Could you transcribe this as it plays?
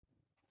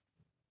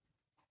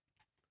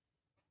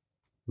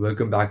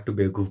Welcome back to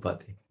बेवकूफ़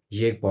बातें।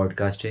 ये एक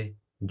पॉडकास्ट है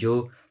जो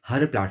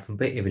हर प्लेटफॉर्म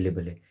पे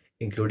अवेलेबल है,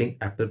 including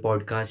Apple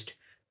podcast,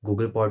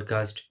 Google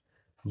podcast,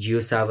 Jio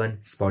Sawan,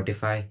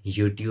 Spotify,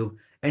 YouTube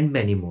and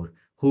many more.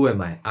 Who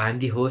am I am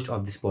the host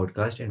of this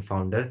podcast and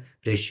founder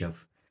Rishabh.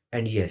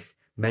 And yes,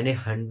 मैंने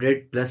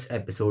 100+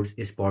 episodes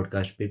इस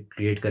पॉडकास्ट पे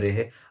क्रिएट करे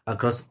हैं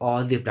across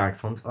all the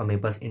platforms, और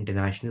मेरे पास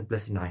international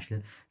plus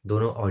national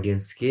दोनों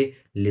audience के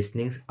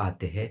लिसनिंग्स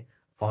आते हैं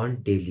ऑन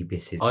डेली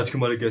बेसिस। आज के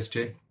हमारे गेस्ट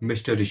है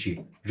mister Rishi.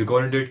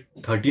 Recorded date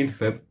 13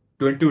 Feb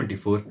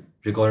 2024।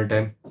 Recording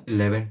time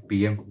 11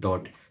 PM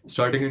dot.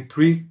 Starting in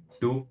 3,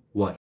 2,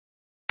 1।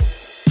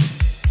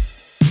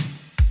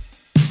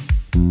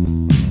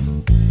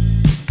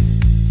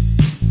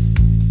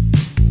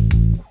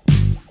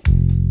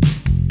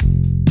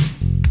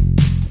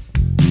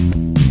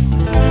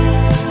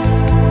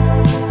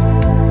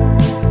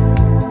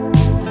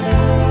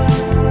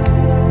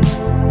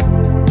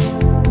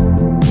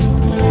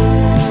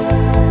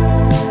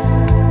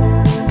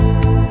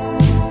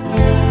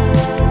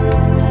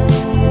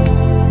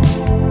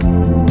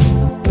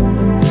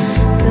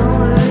 Don't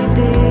worry,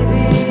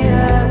 baby,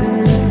 I've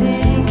been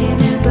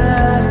thinking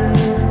about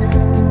it.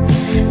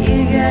 You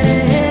got a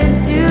head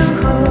to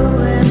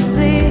hold and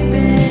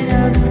sleeping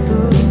on the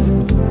floor.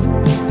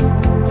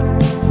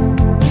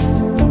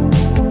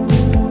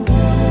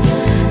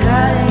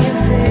 Hiding your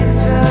face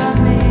from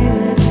me,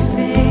 lift your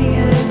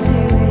finger to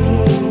the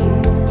heat.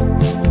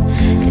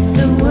 It's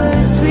the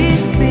words we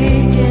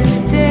speak and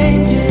the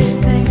dangerous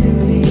things we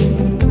mean.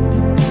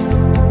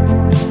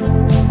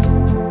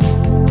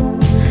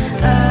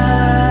 I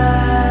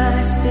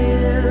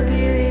still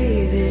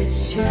believe it's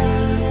true.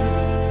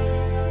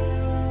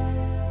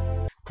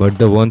 But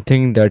the one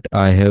thing that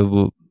I have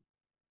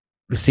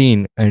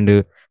seen and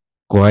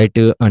quite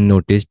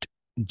unnoticed,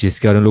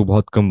 जिसके बारे में लोग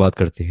बहुत कम बात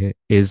करते हैं,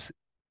 is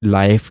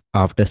life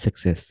after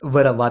success.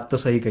 बरा बात तो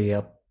सही कही है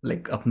आप।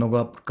 लाइक अपनों को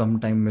आप कम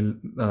टाइम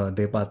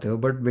दे पाते हो,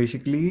 बट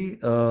बेसिकली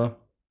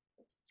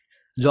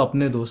जो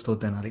अपने दोस्त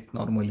होते हैं ना, लाइक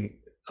नॉर्मली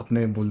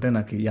अपने बोलते हैं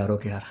ना कि यारों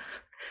के यार,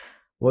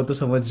 वो तो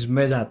समझ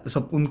में जाते,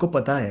 सब उनको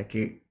पता है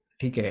कि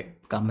ठीक है,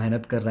 काम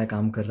मेहनत कर रहा है,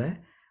 काम कर रहा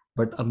है,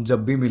 बट अब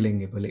जब भी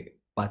मिलेंगे, भले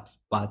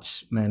 5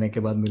 महीने के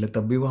बाद मिले,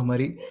 तब भी वो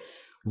हमारी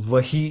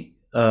वही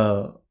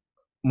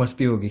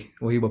मस्ती होगी,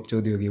 वही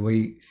बकचोदी होगी,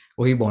 वही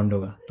वही बॉन्ड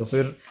होगा। तो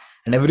फिर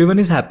एंड एवरीवन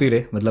इज हैप्पी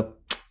रे, मतलब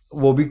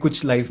वो भी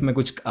कुछ लाइफ में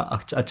कुछ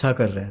अच्छा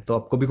कर रहे हैं, तो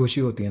आपको भी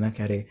खुशी होती है ना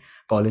कि अरे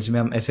कॉलेज में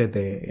हम ऐसे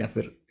थे, या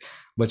फिर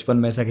बचपन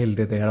में ऐसा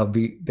खेलते थे यार,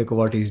 अभी देखो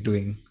व्हाट इज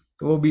डूइंग।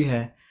 तो वो भी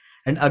है।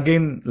 And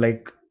again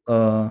like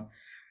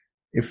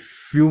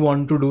if you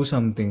want to do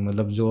something,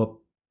 मतलब जो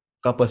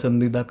आपका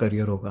पसंदीदा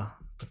करियर होगा,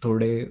 तो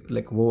थोड़े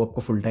लाइक वो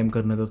आपको फुल टाइम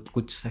करना है, तो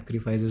कुछ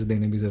सेक्रीफाइसेस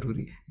देने भी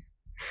ज़रूरी है।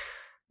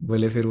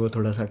 बोले फिर वो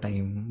थोड़ा सा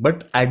time,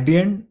 but at the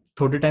end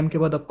थोड़े टाइम के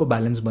बाद आपको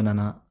बैलेंस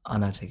बनाना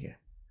आना चाहिए।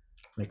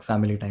 लाइक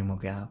फैमिली टाइम हो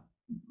गया,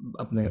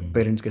 अपने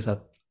पेरेंट्स के साथ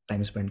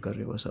टाइम स्पेंड कर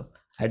रहे हो सब,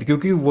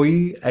 क्योंकि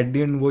वही एट द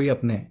एंड वही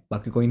अपने हैं,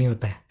 बाकी कोई नहीं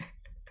होता है।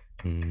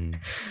 हम्म,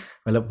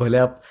 मतलब भले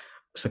आप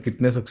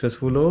कितने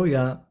सक्सेसफुल हो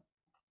या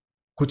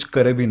कुछ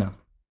करे भी ना,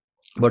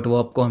 बट वो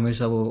आपको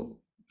हमेशा वो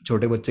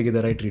छोटे बच्चे की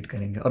तरह ही ट्रीट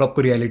करेंगे और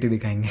आपको रियलिटी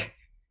दिखाएंगे।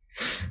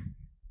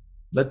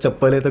 बस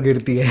चप्पल है तो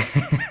गिरती है।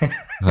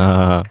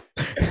 हाँ।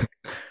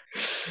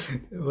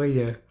 वही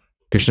है।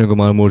 कृष्ण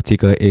कुमार मूर्ति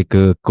का एक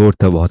कोट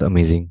था बहुत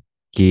अमेजिंग,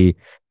 कि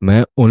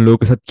मैं उन लोगों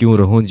के साथ क्यों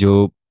रहूं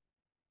जो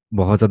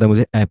बहुत ज़्यादा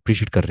मुझे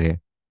अप्रिशिएट कर रहे हैं।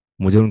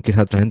 मुझे उनके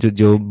साथ रहना जो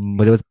एग्जैक्टली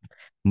मुझे बस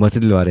मजे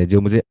दिलवा रहे हैं,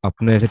 जो मुझे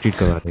अपने ऐसे ट्रीट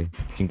करवा रहे हैं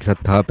जिनके साथ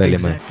था पहले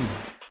मैं। एग्जैक्टली।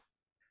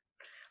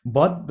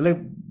 बहुत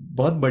मतलब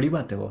बहुत बड़ी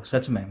बात है वो,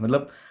 सच में।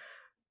 मतलब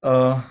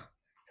अ,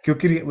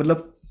 क्योंकि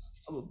मतलब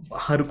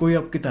हर कोई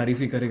आपकी तारीफ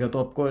ही करेगा, तो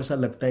आपको ऐसा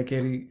लगता है कि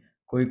अरे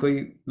कोई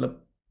कोई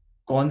मतलब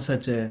कौन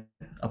सच है,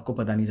 आपको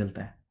पता नहीं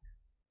चलता है।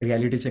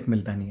 रियलिटी चेक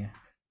मिलता नहीं है।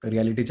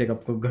 रियलिटी चेक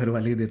आपको घर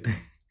वाले ही देते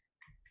हैं।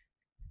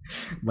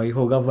 भाई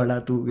होगा बड़ा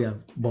तू, या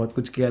बहुत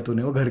कुछ किया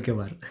तूने, वो घर के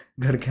बाहर,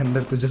 घर के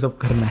अंदर तुझे सब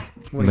करना है,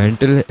 वही।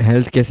 मेंटल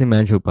हेल्थ कैसे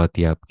मैच हो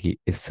पाती है आपकी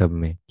इस सब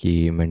में,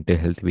 कि मेंटल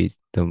हेल्थ भी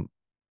एकदम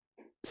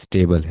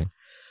स्टेबल है?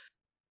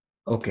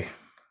 ओके,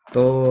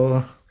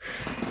 तो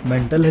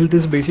मेंटल हेल्थ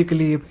इज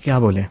बेसिकली क्या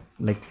बोले,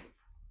 लाइक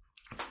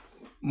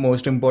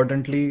मोस्ट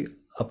इम्पॉर्टेंटली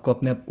आपको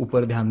अपने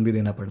ऊपर ध्यान भी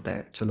देना पड़ता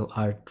है। चलो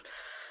आर्ट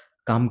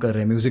काम कर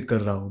रहे हैं, म्यूजिक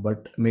कर रहा हो,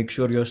 but make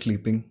sure you are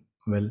sleeping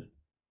well.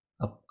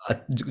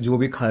 आप जो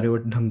भी खा रहे हो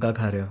ढंग का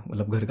खा रहे हो,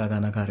 मतलब घर का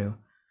खाना खा रहे हो,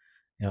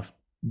 या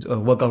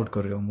वर्कआउट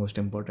कर रहे हो मोस्ट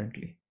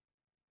इम्पॉर्टेंटली।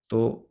 तो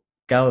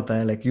क्या होता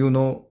है, लाइक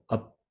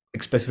आप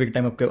एक स्पेसिफिक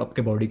टाइम आपके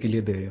आपके बॉडी के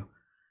लिए दे रहे हो,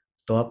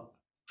 तो आप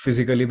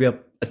फिजिकली भी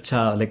आप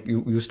अच्छा, like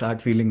you start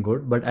feeling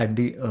good, but at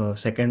the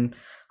second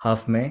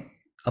half में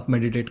आप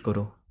मेडिटेट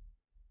करो।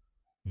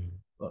 हम्म।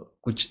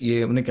 कुछ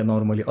ये हमने क्या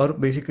नॉर्मली, और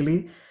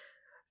बेसिकली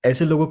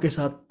ऐसे लोगों के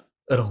साथ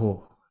रहो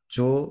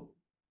जो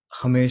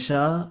हमेशा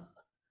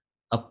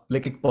आप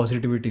लाइक एक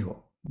पॉजिटिविटी हो।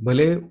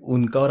 भले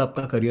उनका और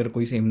आपका करियर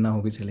कोई सेम ना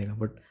हो भी चलेगा,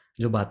 बट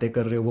जो बातें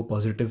कर रहे हो वो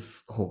पॉजिटिव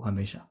हो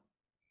हमेशा।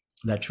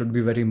 That should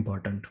be very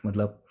important.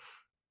 मतलब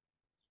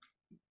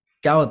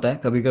क्या होता है,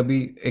 कभी कभी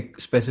एक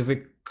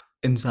स्पेसिफिक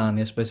इंसान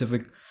या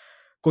स्पेसिफिक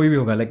कोई भी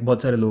होगा, लाइक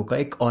बहुत सारे लोगों का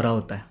एक ऑरा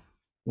होता है,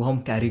 वो हम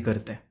कैरी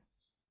करते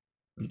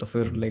हैं। तो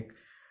फिर लाइक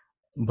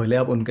भले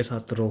आप उनके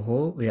साथ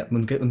रहो या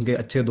उनके उनके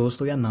अच्छे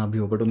दोस्त हो या ना भी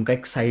हो, बट उनका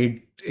एक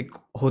साइड एक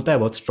होता है,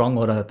 बहुत स्ट्रांग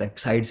ऑरा होता है,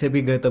 साइड से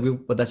भी गए तभी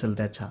पता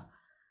चलता है अच्छा,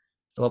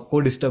 तो आपको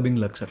डिस्टर्बिंग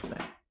लग सकता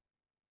है।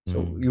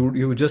 So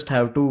you just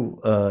have to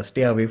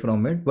stay away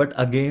from it. But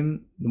again,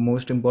 the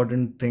most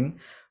important thing,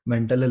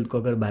 mental health को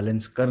अगर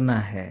बैलेंस करना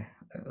है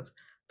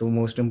तो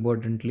मोस्ट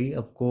इम्पोर्टेंटली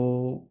आपको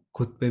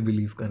खुद पे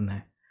बिलीव करना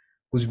है।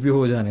 कुछ भी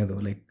हो जाने दो,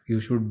 like you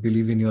should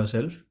believe in your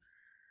self.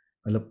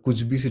 मतलब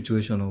कुछ भी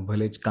सिचुएशन हो,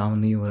 भले काम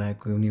नहीं हो रहा है,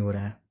 क्यों नहीं हो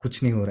रहा है,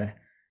 कुछ नहीं हो रहा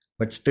है,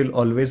 but still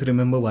always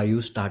remember why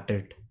you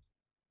started.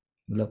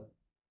 मतलब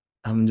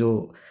हम जो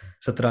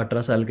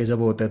 17-18 साल के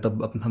जब होते हैं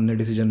तब हमने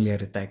डिसीजन लिया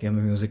रहता है कि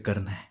हमें म्यूज़िक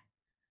करना है।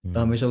 तो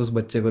हमेशा उस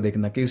बच्चे को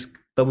देखना कि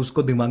तब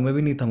उसको दिमाग में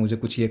भी नहीं था मुझे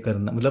कुछ ये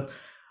करना, मतलब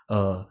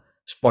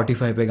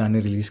स्पॉटिफाई पे गाने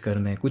रिलीज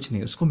करने हैं, कुछ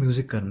नहीं, उसको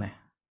म्यूजिक करना है।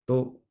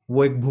 तो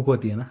वो एक भूख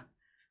होती है ना,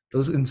 तो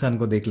उस इंसान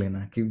को देख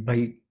लेना कि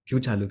भाई क्यों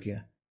चालू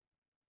किया।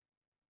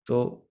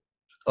 तो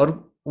और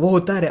वो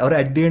होता है, और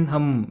एट द एंड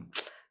हम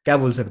क्या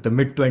बोल सकते हैं,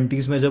 मिड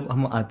 20s में जब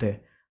हम आते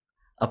हैं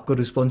आपको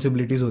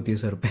रिस्पॉन्सिबिलिटीज होती है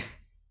सर पे।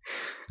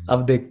 आप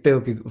देखते हो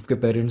कि आपके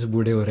पेरेंट्स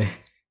बूढ़े हो रहे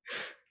हैं,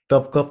 तो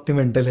आपको अपनी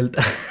मेंटल हेल्थ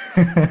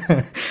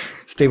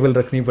स्टेबल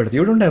रखनी पड़ती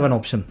है। You don't have an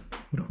option.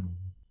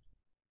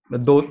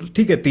 दो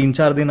ठीक है,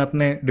 3-4 दिन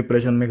आपने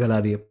डिप्रेशन में गला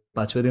दिए,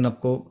 5वें दिन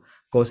आपको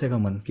कोसेगा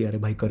मन कि अरे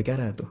भाई कर क्या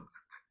रहा है तू,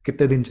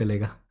 कितने दिन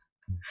चलेगा।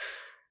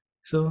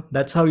 So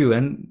that's how you,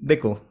 and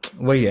देखो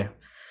वही है,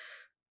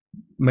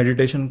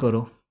 मेडिटेशन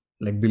करो,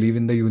 like believe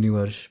in the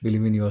universe,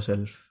 believe in your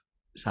self.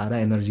 सारा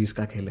एनर्जीज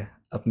का खेल है।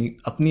 अपनी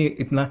अपनी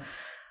इतना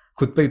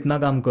खुद पे इतना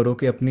काम करो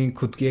कि अपनी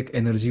खुद की एक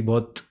एनर्जी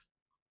बहुत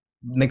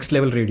नेक्स्ट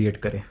लेवल रेडिएट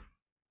करे।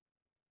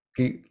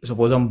 कि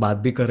सपोज हम बात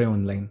भी कर रहे हैं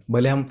ऑनलाइन,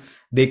 भले हम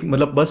देख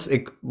मतलब बस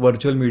एक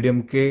वर्चुअल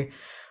मीडियम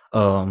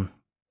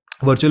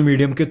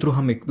के थ्रू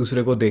हम एक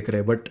दूसरे को देख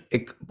रहे हैं, बट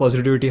एक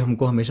पॉजिटिविटी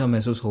हमको हमेशा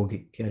महसूस होगी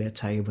कि अरे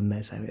अच्छा ये बंदा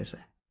ऐसा है वैसा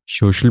है।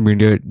 सोशल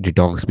मीडिया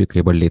डिटॉक्स भी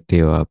कई बार लेते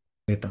हो आप?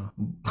 लेता हूँ।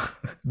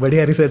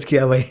 बढ़िया रिसर्च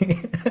किया भाई।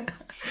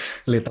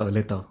 लेता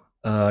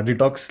हूँ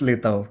डिटॉक्स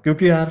लेता हूँ,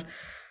 क्योंकि यार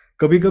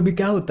कभी कभी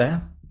क्या होता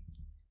है,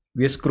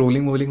 ये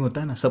स्क्रोलिंग वोलिंग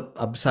होता है ना, सब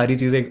अब सारी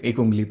चीज़ें एक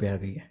उंगली पे आ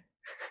गई है।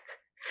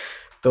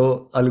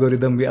 तो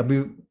अल्गोरिदम भी अभी,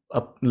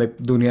 अब लाइक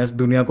दुनिया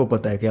दुनिया को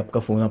पता है कि आपका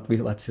फ़ोन आपकी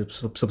बात से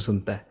सब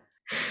सुनता है।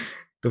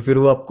 तो फिर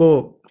वो आपको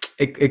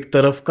एक एक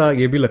तरफ का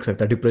ये भी लग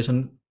सकता है,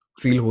 डिप्रेशन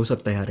फील हो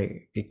सकता है यार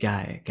कि क्या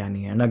है क्या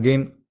नहीं है। एंड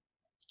अगेन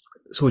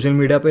सोशल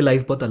मीडिया पे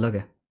लाइफ बहुत अलग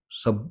है,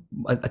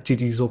 सब अच्छी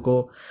चीज़ों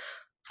को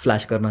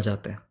फ्लैश करना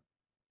चाहते हैं,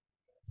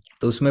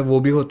 तो उसमें वो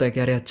भी होता है कि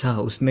अरे अच्छा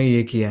उसने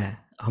ये किया है,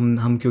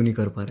 हम क्यों नहीं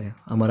कर पा रहे हैं,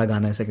 हमारा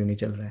गाना ऐसा क्यों नहीं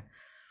चल रहा है।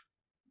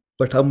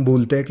 बट हम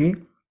भूलते हैं कि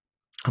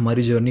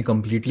हमारी जर्नी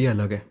कम्प्लीटली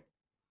अलग है।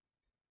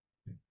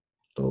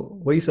 तो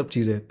वही सब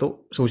चीज़ें,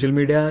 तो social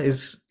media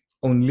is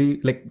only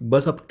like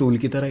बस आप टूल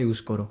की तरह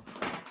यूज़ करो।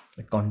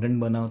 लाइक कंटेंट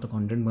बनाओ तो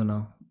कंटेंट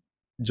बनाओ,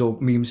 जो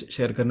मीम्स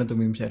शेयर करना तो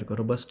मीम शेयर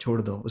करो, बस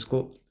छोड़ दो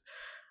उसको,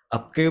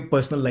 आपके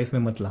पर्सनल लाइफ में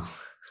मत लाओ।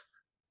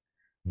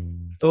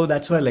 तो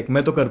दैट्स वाई लाइक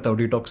मैं तो करता हूँ,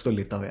 डिटॉक्स तो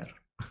लेता हूँ यार।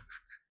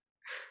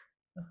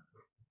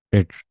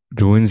 इट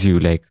रूइंस यू,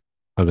 लाइक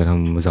अगर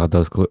हम ज़्यादा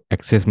उसको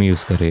एक्सेस में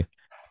यूज़ करें,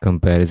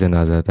 कंपैरिजन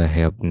आ जाता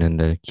है अपने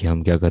अंदर कि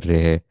हम क्या कर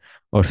रहे हैं।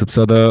 और सबसे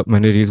ज़्यादा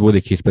मैंने रील्स वो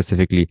देखी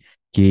स्पेसिफिकली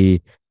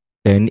कि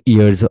 10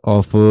 years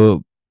of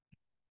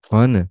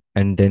fun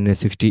and then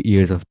 60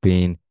 years of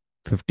pain,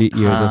 50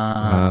 years of,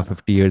 हाँ, हाँ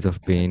 50 years of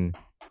pain।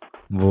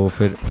 वो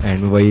फिर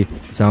एंड में वही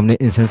सामने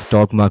इंसान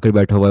स्टॉक मार्केट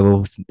बैठा हुआ है,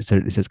 वो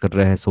रिसर्च कर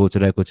रहा है, सोच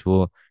रहा है कुछ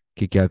वो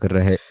कि क्या कर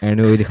रहा है, एंड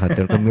में वही दिखाते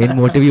हैं, उनका मेन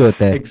मोटिव ही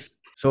होता है।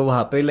 सो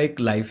वहाँ पे like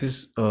life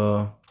is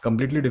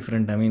completely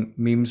different. I mean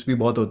memes भी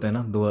बहुत होते हैं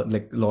ना, दो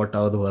लाइक लौट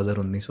आओ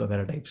 2019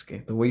 वगैरह टाइप्स के,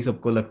 तो वही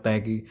सबको लगता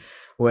है कि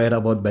वो एरा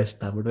बहुत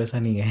बेस्ट था, बट वैसा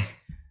नहीं है।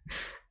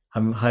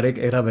 हम हर एक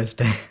एरा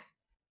बेस्ट है,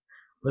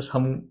 बस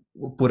हम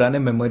वो पुराने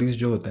मेमोरीज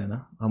जो होते हैं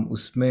ना, हम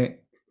उसमें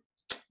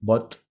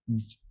बहुत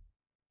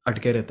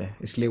अटके रहते हैं,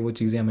 इसलिए वो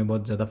चीज़ें हमें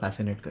बहुत ज़्यादा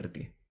फैसिनेट करती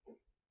है,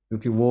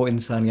 क्योंकि वो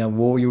इंसान या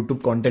वो यूट्यूब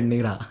कंटेंट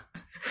नहीं रहा।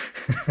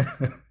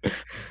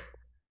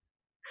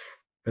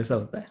 वैसा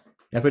होता है,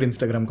 या फिर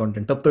इंस्टाग्राम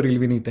कंटेंट, तब तो रील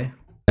भी नहीं थे।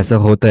 ऐसा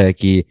होता है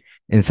कि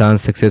इंसान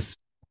सक्सेस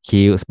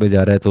की उस पर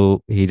जा रहा है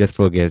तो he just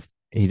forgets,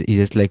 he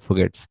just like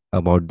forgets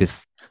about this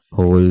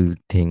whole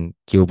thing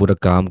कि वो पूरा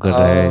काम कर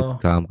रहा है, आ,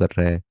 काम कर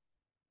रहा है।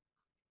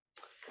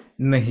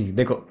 नहीं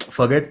देखो,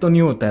 फॉरगेट तो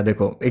नहीं होता है।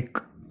 देखो एक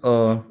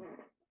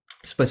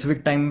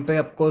स्पेसिफिक टाइम पे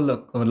आपको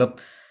मतलब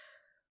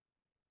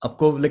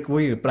आपको लाइक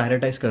वही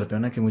प्रायोरिटाइज करते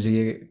हो ना कि मुझे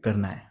ये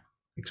करना है,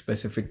 एक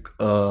स्पेसिफिक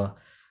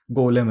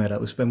गोल है मेरा,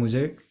 उस पर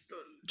मुझे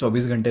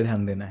 24 घंटे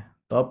ध्यान देना है।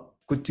 तो आप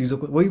कुछ चीज़ों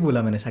को, वही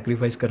बोला मैंने,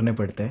 सेक्रीफाइस करने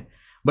पड़ते हैं।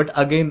 बट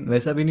अगेन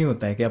वैसा भी नहीं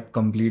होता है कि आप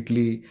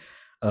कंप्लीटली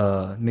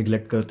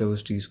निग्लेक्ट करते हो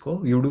उस चीज़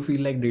को। You do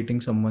feel like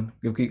dating someone,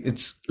 क्योंकि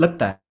इट्स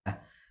लगता है,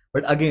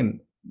 बट अगेन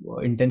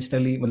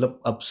इंटेंशनली,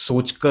 मतलब आप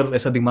सोच कर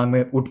ऐसा दिमाग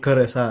में उठ कर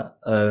ऐसा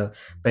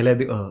पहले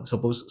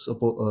सपोज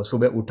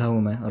सुबह उठा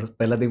हूँ मैं, और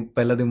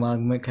पहला दिमाग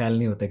में ख्याल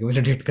नहीं होता कि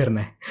मुझे डेट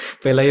करना है।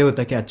 पहला ये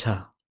होता है कि अच्छा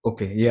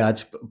ओके ये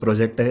आज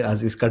प्रोजेक्ट है,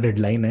 आज इसका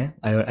डेडलाइन है,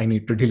 I I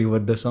need to deliver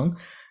the song,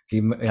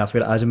 या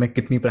फिर आज मैं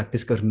कितनी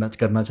प्रैक्टिस करना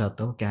करना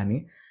चाहता हूँ क्या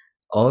नहीं,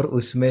 और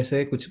उसमें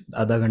से कुछ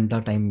आधा घंटा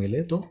टाइम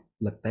मिले तो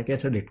लगता है कि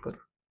अच्छा डेट करो,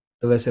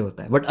 तो वैसे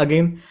होता है। बट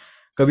अगेन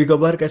कभी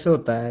कभार कैसे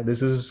होता है,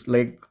 this is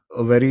like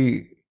a very,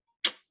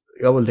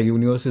 क्या बोलते हैं,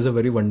 universe is a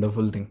very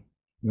wonderful thing,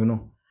 you know.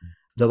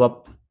 जब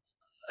आप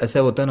ऐसे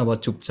होता है ना,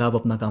 बहुत चुपचाप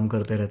अपना काम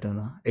करते रहते हैं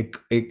ना, एक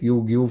एक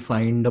यू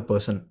फाइंड अ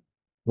पर्सन,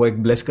 वो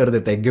एक ब्लेस कर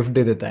देता है, गिफ्ट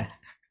दे देता है।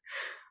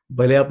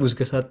 भले आप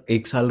उसके साथ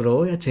 1 साल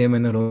रहो या 6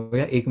 महीने रहो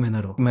या 1 महीना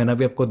रहो, महीना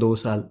भी आपको 2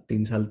 साल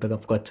 3 साल तक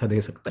आपको अच्छा दे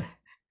सकता है।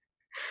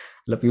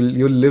 मतलब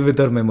you live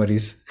with our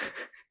memories.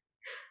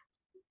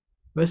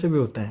 वैसे भी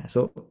होता है,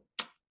 so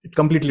it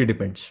completely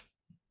depends,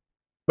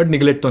 but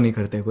neglect तो नहीं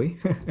करते कोई।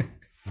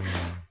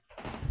 हम्म,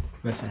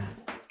 वैसा है।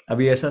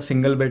 अभी ऐसा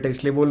सिंगल बेड है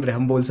इसलिए बोल रहे,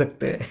 हम बोल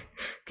सकते हैं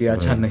कि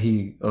अच्छा वही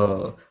नहीं,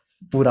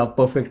 पूरा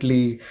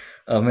परफेक्टली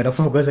मेरा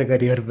फोकस है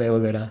करियर पे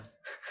वगैरह।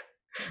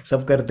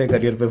 सब करते हैं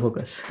करियर पे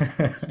फोकस।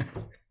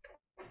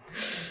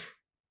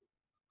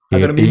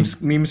 अगर डेटिंग।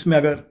 मीम्स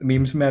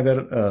में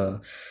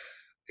अगर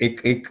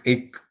एक एक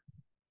एक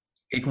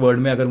एक वर्ड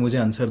में अगर मुझे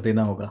आंसर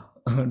देना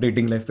होगा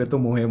डेटिंग लाइफ पे, तो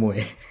मोहे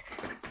मोहे।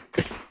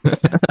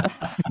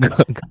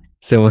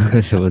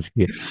 समझ समझ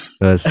के,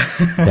 बस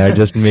that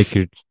just make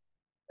it.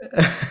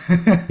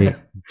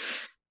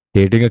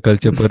 Dating का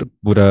कल्चर पर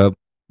पूरा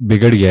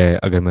बिगड़ गया है,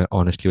 अगर मैं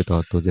ऑनेस्टली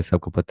बताऊँ तो। जैसे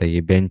आपको पता है,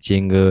 ये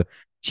benching,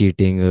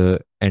 cheating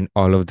and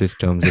all of this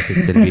terms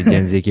जैसे चल रही है,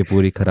 जेंजी की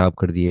पूरी खराब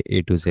कर दी है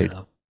A to Z।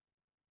 खराब।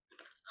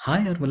 हाँ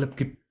यार, मतलब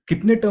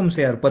कितने टर्म्स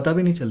है यार, पता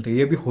भी नहीं चलते,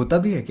 ये भी होता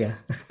भी है क्या?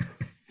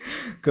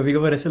 कभी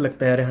कभार ऐसे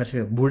लगता है यार, हर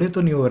से बूढ़े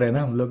तो नहीं हो रहे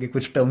ना हम लोग, कि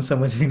कुछ टर्म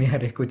समझ भी नहीं आ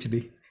रहे, कुछ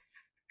नहीं।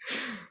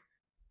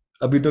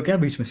 अभी तो क्या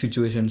बीच में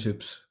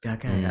सिचुएशनशिप्स क्या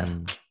क्या है यार,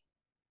 हम्म।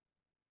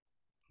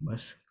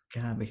 बस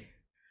क्या अभी,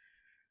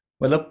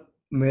 मतलब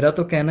मेरा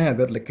तो कहना है,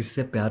 अगर लाइक किसी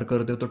से प्यार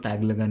करते हो तो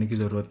टैग लगाने की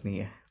जरूरत नहीं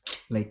है।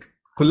 लाइक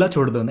खुला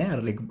छोड़ दो ना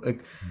यार, लाइक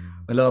एक,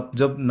 हम्म। मतलब आप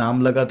जब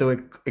नाम लगाते हो,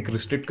 एक एक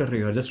रिस्ट्रिक्ट कर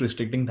रही हो, जस्ट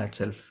रिस्ट्रिक्टिंग दैट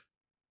सेल्फ,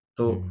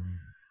 तो हम्म।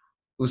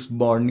 उस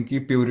बॉन्ड की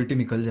प्योरिटी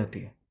निकल जाती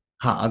है।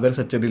 हाँ, अगर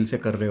सच्चे दिल से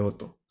कर रहे हो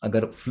तो,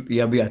 अगर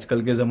या भी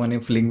आजकल के ज़माने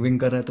में फ्लिंग विंग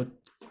कर रहा है तो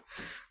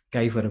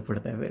क्या ही फ़र्क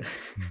पड़ता है फिर।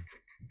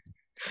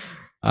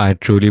 आई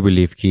ट्रूली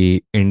बिलीव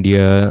कि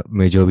इंडिया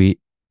में जो भी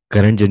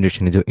करंट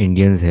जनरेशन है, जो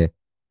इंडियंस है,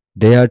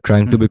 they are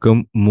trying to hmm,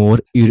 become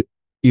more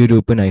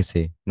European, I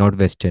say not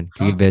western,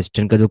 क्योंकि हाँ,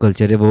 वेस्टर्न का जो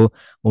कल्चर है वो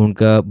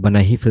उनका बना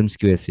ही फिल्म्स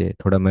की वजह से है।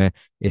 थोड़ा मैं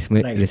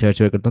इसमें राइट, रिसर्च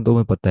करता हूँ तो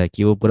मुझे पता है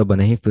कि वो पूरा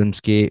बना ही फिल्म्स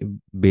के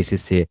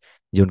बेसिस से।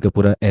 जो उनका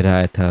पूरा एरा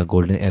आया था,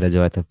 गोल्डन एरा जो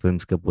आया था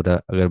फिल्म्स का पूरा,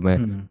 अगर मैं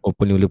हम्म,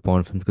 ओपनली बोलूँ,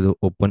 पॉर्न फिल्म्स का जो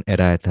ओपन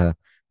एरा आया था,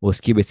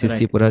 उसकी बेसिस से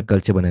राइट, पूरा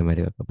कल्चर बना है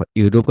मेरे का। पर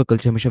यूरोप का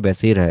कल्चर हमेशा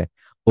वैसे ही रहा है,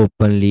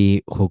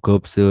 ओपनली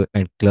हुकअप्स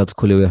एंड क्लब्स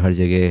खुले हुए हर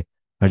जगह,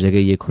 हर जगह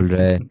ये खुल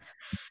रहा है।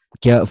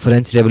 क्या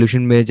फ्रेंच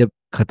रेवोल्यूशन में जब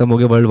खत्म हो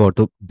गया वर्ल्ड वॉर,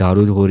 तो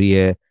दारू हो रही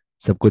है,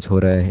 सब कुछ हो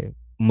रहा है,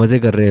 मजे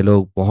कर रहे हैं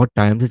लोग, बहुत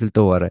टाइम से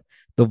चलता हुआ आ रहा है।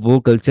 तो वो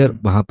कल्चर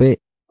वहां पे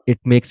इट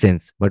मेक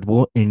सेंस, बट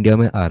वो इंडिया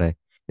में आ रहा है।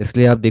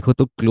 इसलिए आप देखो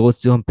तो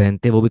क्लोथ्स जो हम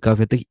पहनते हैं वो भी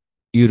काफी हद तक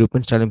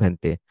यूरोपियन स्टाइल में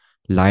पहनते हैं।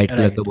 लाइट कलर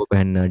का राइट, वो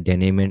पहनना,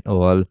 डेनिम एंड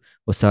ऑल,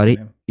 वो सारी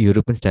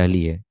यूरोपियन स्टाइल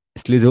ही है।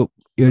 इसलिए जो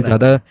ये राइट,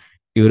 ज्यादा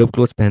यूरोप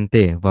क्लोथ्स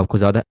पहनते हैं वो आपको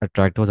ज्यादा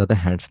अट्रैक्टिव, ज्यादा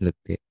हैंडसम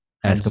लगते हैं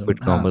as handsome, compare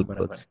to normal हाँ बराबर,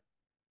 clothes.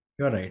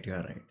 You are right, you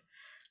are right.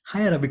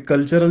 हाँ यार, अभी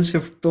कल्चरल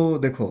शिफ्ट तो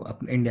देखो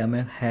अपने इंडिया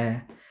में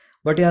है,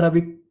 बट यार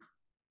अभी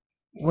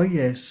वही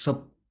है,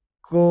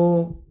 सबको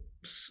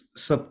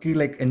सबकी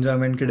लाइक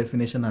एंजॉयमेंट की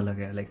डेफिनेशन अलग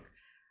है, लाइक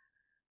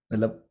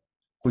मतलब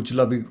कुछ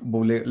लोग भी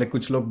बोले, लाइक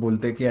कुछ लोग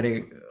बोलते हैं कि अरे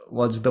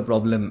व्हाट्स द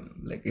प्रॉब्लम,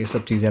 लाइक ये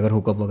सब चीज़ें अगर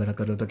हुकअप वगैरह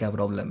कर रहे हो तो क्या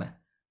प्रॉब्लम है।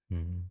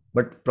 हम्म।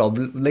 बट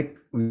प्रॉब्लम लाइक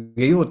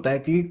यही होता है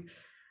कि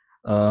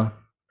अ,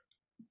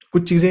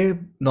 कुछ चीज़ें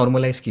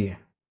नॉर्मलाइज की है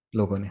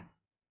लोगों ने,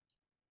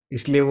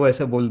 इसलिए वो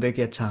ऐसा बोलते हैं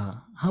कि अच्छा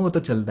हाँ वो तो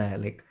चलता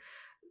है, लाइक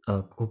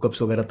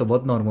हुकअप्स वगैरह तो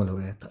बहुत नॉर्मल हो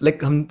गया था,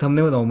 लाइक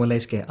हमने वो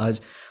नॉर्मलाइज किया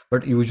आज।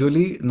 बट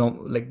यूजुअली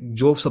लाइक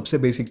जो सबसे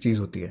बेसिक चीज़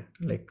होती है,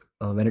 like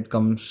when it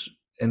comes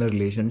in a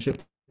relationship,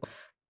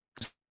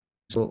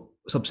 सो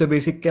सबसे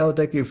बेसिक क्या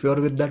होता है कि if you are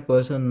with that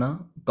person ना,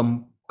 कम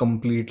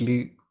कंप्लीटली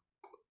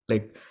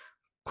लाइक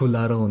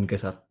खुला रहो उनके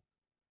साथ,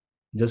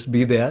 जस्ट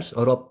बी देयर,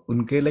 और आप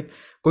उनके लाइक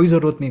कोई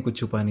ज़रूरत नहीं कुछ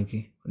छुपाने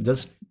की,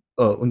 जस्ट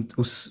उन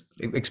उस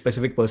एक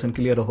स्पेसिफिक पर्सन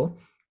के लिए रहो,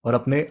 और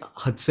अपने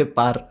हद से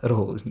पार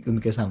रहो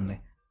उनके सामने।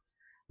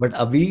 बट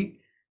अभी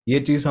ये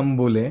चीज़ हम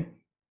बोले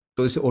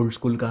तो इसे ओल्ड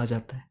स्कूल कहा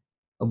जाता है।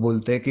 अब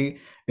बोलते हैं कि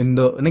इन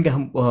द नहीं, कि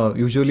हम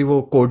यूजुअली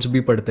वो कोट्स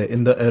भी पढ़ते हैं,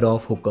 in the era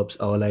of hookups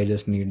all I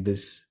just need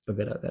this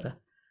वगैरह वगैरह।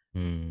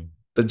 हम्म।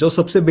 तो जो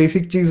सबसे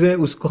बेसिक चीज़ है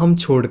उसको हम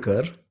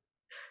छोड़कर,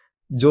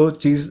 जो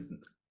चीज़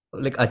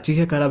लाइक अच्छी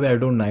है खराब है, I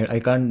don't I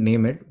can't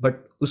name it, but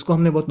उसको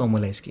हमने बहुत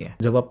नॉर्मलाइज किया है।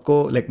 जब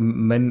आपको like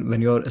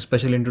when you are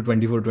special into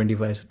 24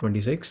 25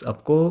 26,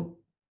 आपको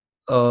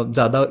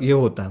ज़्यादा ये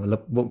होता है,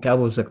 मतलब वो क्या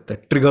बोल सकते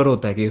हैं, ट्रिगर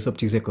होता है कि ये सब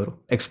चीज़ें करो,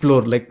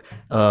 एक्सप्लोर, लाइक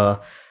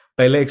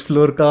पहले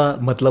एक्सप्लोर का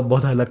मतलब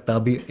बहुत अलग था,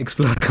 अभी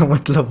एक्सप्लोर का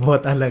मतलब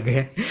बहुत अलग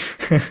है।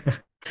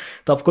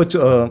 तो आपको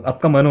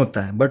आपका मन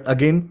होता है, बट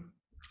अगेन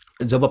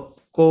जब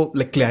आपको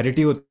लाइक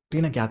क्लैरिटी होती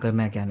है ना क्या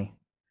करना है क्या नहीं,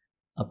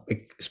 आप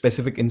एक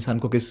स्पेसिफिक इंसान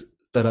को किस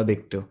तरह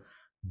देखते हो,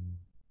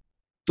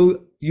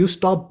 तो यू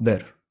स्टॉप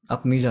देयर,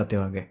 आप नहीं जाते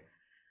हो आगे।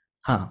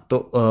 हाँ,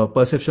 तो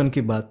परसेप्शन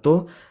की बात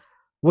तो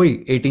वही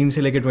 18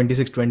 से लेके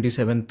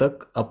 26-27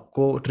 तक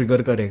आपको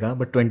ट्रिगर करेगा,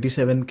 बट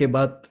 27 के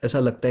बाद ऐसा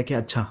लगता है कि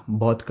अच्छा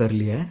बहुत कर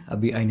लिया है,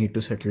 अभी आई need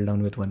to settle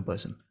down with one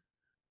person.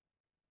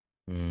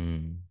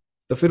 हम्म।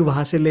 तो फिर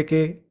वहाँ से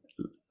लेके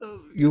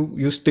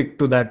you stick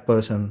to that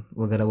person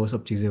वगैरह, वो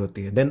सब चीज़ें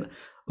होती है। देन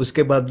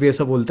उसके बाद भी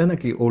ऐसा बोलते हैं ना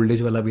कि ओल्ड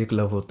एज वाला भी एक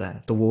लव होता है,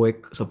 तो वो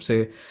एक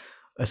सबसे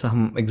ऐसा,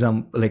 हम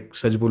एग्जाम लाइक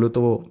सच बोलो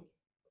तो वो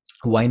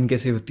वाइन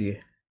कैसे होती है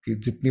कि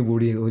जितनी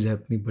बूढ़ी हो जाए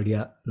उतनी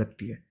बढ़िया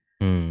लगती है,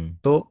 हम्म।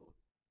 तो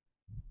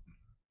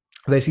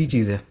वैसी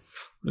चीज़ है।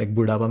 लाइक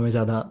बुढ़ापा में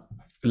ज़्यादा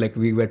like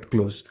we get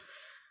close,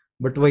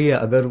 but वही है,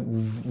 अगर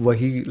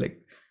वही लाइक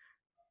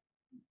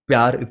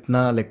प्यार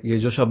इतना लाइक ये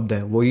जो शब्द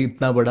है वही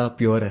इतना बड़ा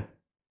प्योर है,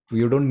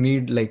 you don't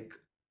need like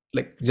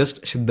like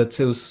just शिद्दत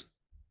से उस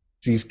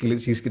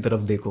चीज़ की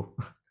तरफ देखो।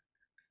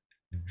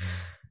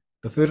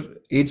 तो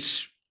फिर एज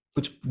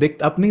कुछ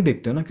देख आप नहीं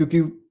देखते हो ना,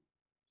 क्योंकि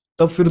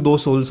तब फिर दो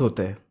सोल्स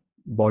होते हैं,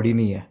 बॉडी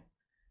नहीं है।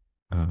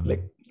 हाँ,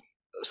 लाइक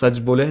सच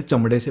बोले,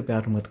 चमड़े से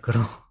प्यार मत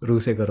करो, रूह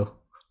से करो।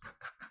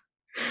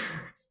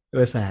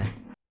 वैसा है।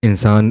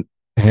 इंसान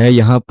है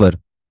यहाँ पर,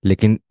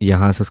 लेकिन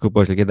यहाँ से उसको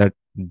पता चल गया that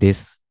this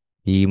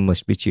he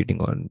must be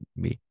cheating on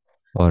me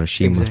और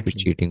she must be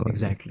exactly, cheating on me.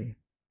 Exactly,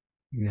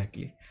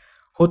 exactly.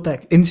 होता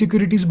है,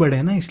 इनसिक्योरिटीज बढ़े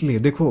हैं ना, इसलिए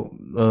देखो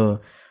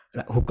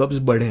हुकअप्स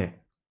बढ़े हैं,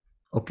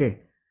 ओके,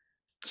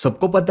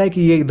 सबको पता है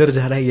कि ये इधर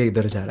जा रहा है, ये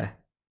इधर जा रहा है,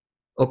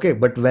 ओके,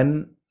 बट व्हेन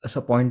ऐसा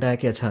पॉइंट आया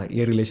कि अच्छा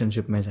ये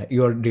रिलेशनशिप में जाए,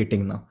 यू आर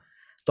डेटिंग नाउ,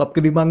 तो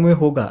आपके दिमाग में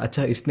होगा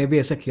अच्छा इसने भी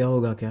ऐसा किया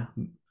होगा क्या।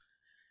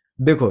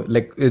 देखो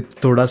लाइक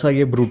थोड़ा सा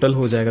ये ब्रूटल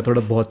हो जाएगा,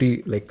 थोड़ा बहुत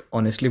ही लाइक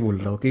ऑनेस्टली बोल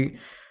रहा हूँ कि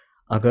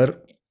अगर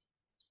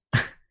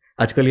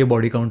आजकल ये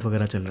बॉडी काउंट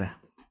वगैरह चल रहा है,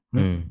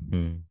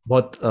 हम्म।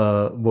 बहुत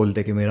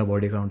बोलते कि मेरा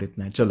बॉडी काउंट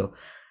इतना है, चलो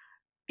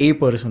ए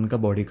पर्सन का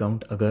बॉडी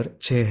काउंट अगर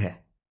 6 है,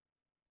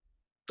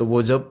 तो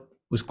वो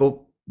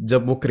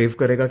जब वो क्रेव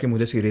करेगा कि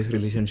मुझे सीरियस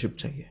रिलेशनशिप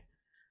चाहिए,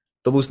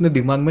 तो उसने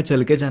दिमाग में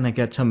चल के जाना है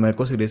कि अच्छा मेरे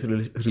को सीरियस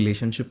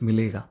रिलेशनशिप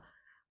मिलेगा,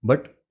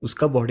 बट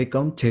उसका बॉडी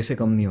काउंट 6 से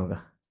कम नहीं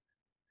होगा,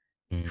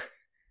 हम्म।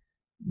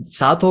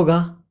 7 होगा,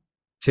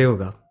 6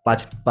 होगा,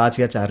 5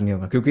 या 4 नहीं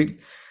होगा, क्योंकि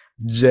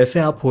जैसे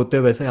आप होते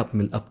हो वैसे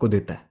आपको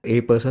देता है। ए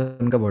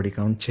पर्सन का बॉडी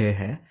काउंट 6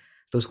 है,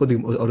 तो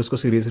और उसको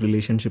सीरियस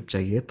रिलेशनशिप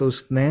चाहिए, तो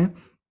उसने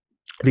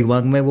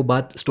दिमाग में वो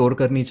बात स्टोर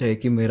करनी चाहिए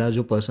कि मेरा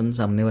जो पर्सन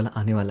सामने वाला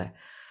आने वाला है,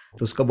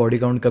 तो उसका बॉडी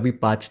काउंट कभी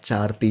 5,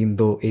 4, 3,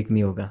 2, 1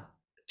 नहीं होगा,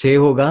 6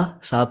 होगा,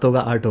 7 होगा,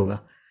 8 होगा,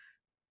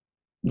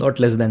 नॉट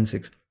लेस देन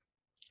 6।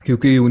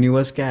 क्योंकि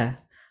यूनिवर्स क्या है,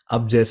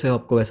 आप जैसे हो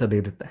आपको वैसा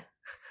दे देता है।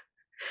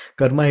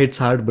 Karma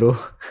hits hard bro.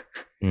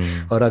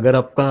 Hmm. और अगर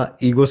आपका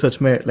ईगो सच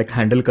में लाइक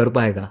हैंडल कर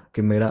पाएगा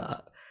कि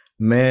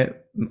मैं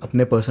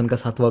अपने पर्सन का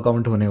 7वां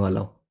काउंट होने वाला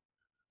हूँ,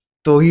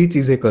 तो ही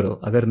चीज़ें करो।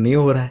 अगर नहीं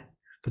हो रहा है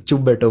तो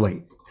चुप बैठो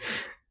भाई,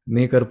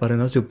 नहीं कर पा रहे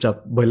ना,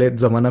 चुपचाप, भले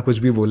जमाना कुछ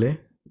भी बोले,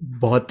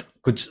 बहुत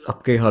कुछ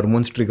आपके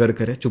हार्मोन्स ट्रिगर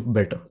करे, चुप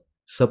बैठो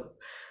सब,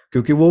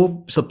 क्योंकि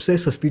वो सबसे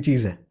सस्ती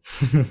चीज़ है।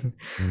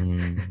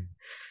 हम्म।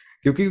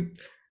 क्योंकि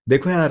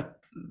देखो यार,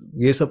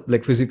 ये सब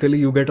like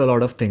physically you get a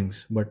lot of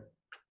things, but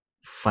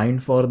find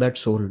for that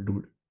soul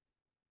dude,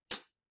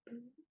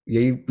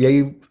 यही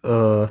यही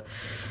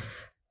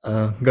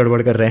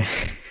गड़बड़ कर रहे हैं।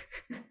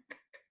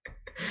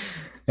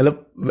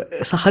 मतलब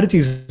हर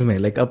चीज में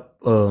लाइक आप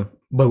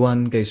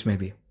भगवान के इसमें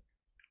भी,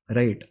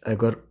 राइट,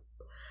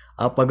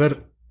 अगर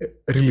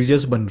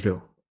रिलीजियस बन रहे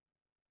हो,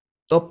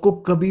 तो आपको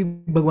कभी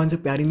भगवान से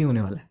प्यार ही नहीं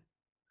होने वाला है,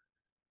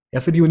 या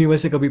फिर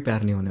यूनिवर्स से कभी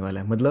प्यार नहीं होने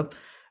वाला है। मतलब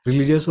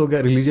रिलीजियस हो गया,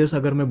 रिलीजियस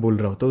अगर मैं बोल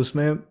रहा हूँ तो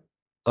उसमें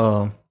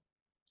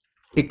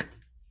एक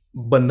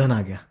बंधन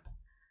आ गया,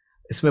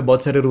 इसमें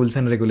बहुत सारे रूल्स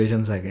एंड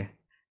रेगुलेशंस आ गए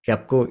कि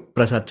आपको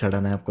प्रसाद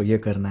चढ़ाना है, आपको ये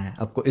करना है,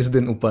 आपको इस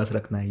दिन उपवास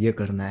रखना है, ये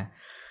करना है,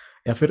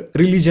 या फिर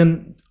रिलीजन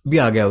भी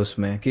आ गया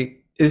उसमें कि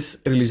इस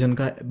रिलीजन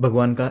का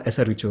भगवान का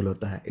ऐसा रिचुअल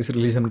होता है, इस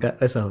रिलीजन का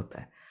ऐसा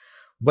होता है।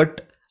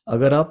 बट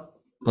अगर आप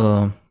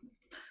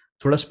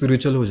थोड़ा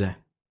स्पिरिचुअल हो जाए,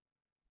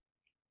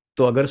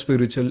 तो अगर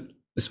स्पिरिचुअल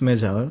इसमें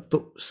जाओ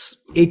तो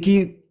एक ही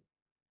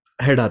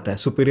हेड आता है,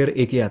 सुपीरियर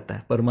एक ही आता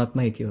है,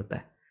 परमात्मा एक ही होता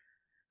है।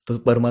 तो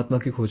परमात्मा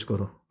की खोज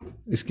करो,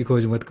 इसकी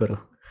खोज मत करो।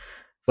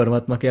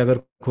 परमात्मा की अगर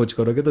खोज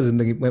करोगे तो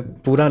जिंदगी में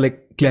पूरा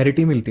लाइक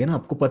क्लैरिटी मिलती है ना,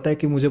 आपको पता है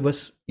कि मुझे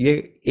बस ये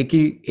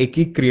एक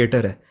ही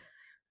क्रिएटर है।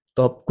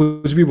 तो आप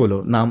कुछ भी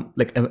बोलो नाम,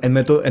 लाइक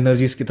मैं तो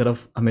एनर्जीज की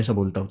तरफ हमेशा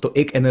बोलता हूँ, तो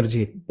एक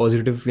एनर्जी,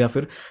 पॉजिटिव या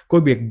फिर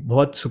कोई भी एक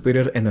बहुत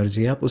सुपीरियर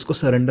एनर्जी है, आप उसको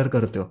सरेंडर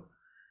करते हो।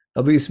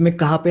 अभी इसमें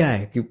कहाँ पे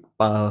आए कि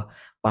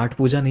पाठ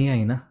पूजा नहीं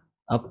आई ना।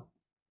 आप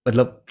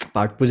मतलब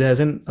पाठ पूजा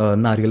एज एन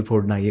नारियल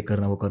फोड़ना, ये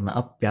करना वो करना,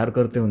 आप प्यार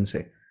करते हो उनसे,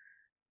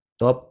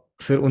 तो आप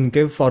फिर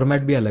उनके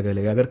फॉर्मेट भी अलग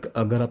अलग है। अगर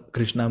अगर आप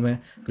कृष्णा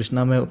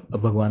में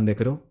भगवान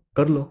देख रहे हो,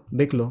 कर लो,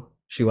 देख लो,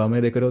 शिवा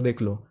में देख रहे हो,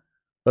 देख लो,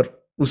 पर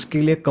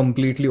उसके लिए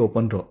कंप्लीटली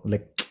ओपन रहो,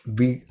 लाइक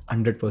बी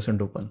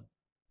 100% ओपन।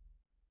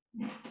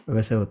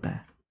 वैसे होता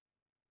है,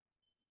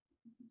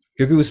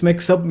 क्योंकि उसमें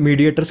सब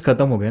मीडिएटर्स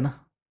खत्म हो गए ना,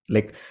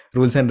 लाइक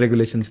रूल्स एंड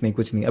रेगुलेशंस नहीं,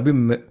 कुछ नहीं। अभी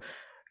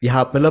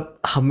यहाँ मतलब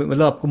हम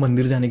मतलब आपको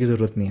मंदिर जाने की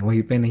ज़रूरत नहीं है,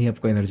 वहीं पे नहीं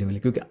आपको एनर्जी मिले,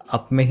 क्योंकि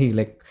आप में ही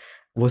लाइक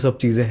वो सब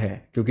चीज़ें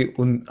हैं, क्योंकि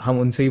उन हम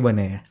उनसे ही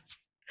बने हैं,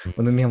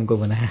 उन्होंने हमको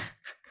बनाया है।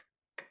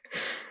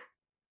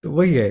 तो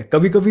वही है,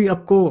 कभी कभी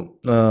आपको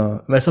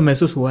वैसा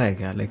महसूस हुआ है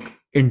क्या, लाइक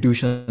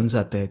इंट्यूशंस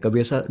आते हैं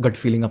कभी, ऐसा गट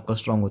फीलिंग आपका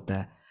स्ट्रांग होता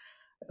है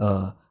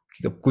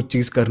कि अब कुछ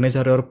चीज़ करने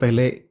जा रहे हो और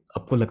पहले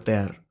आपको लगता है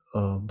यार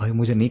भाई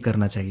मुझे नहीं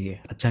करना चाहिए,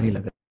 अच्छा नहीं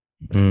लग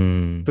रहा,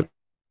 हम्म। तो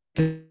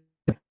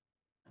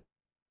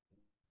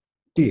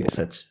रहती है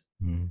सच।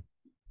 हम्म।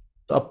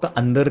 तो आपका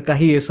अंदर का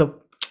ही ये सब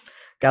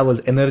क्या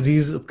बोलते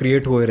एनर्जीज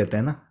क्रिएट हुए रहते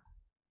हैं ना,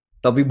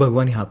 तभी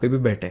भगवान यहाँ पे भी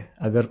बैठे हैं,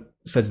 अगर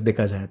सच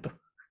देखा जाए तो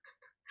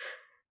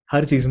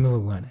हर चीज में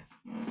भगवान है,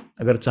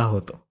 अगर चाहो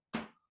तो।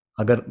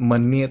 अगर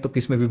मन नहीं है तो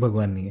किस में भी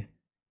भगवान नहीं है,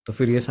 तो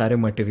फिर ये सारे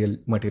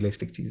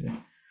मटेरियलिस्टिक चीजें।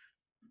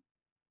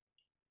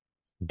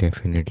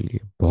 डेफिनेटली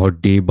बहुत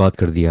डीप बात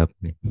कर दिया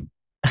आपने।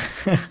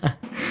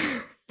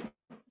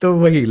 तो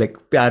वही लाइक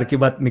प्यार की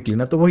बात निकली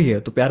ना, तो वही है,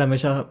 तो प्यार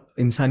हमेशा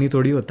इंसानी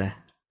थोड़ी होता है,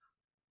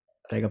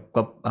 लाइक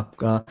आपका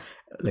आपका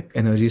लाइक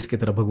एनर्जीज की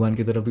तरह भगवान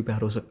की तरफ भी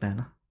प्यार हो सकता है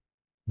ना।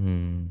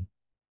 हम्म।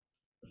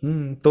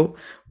 तो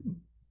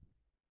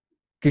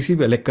किसी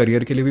भी लाइक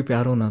करियर के लिए भी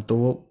प्यार होना, तो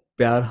वो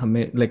प्यार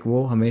हमें लाइक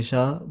वो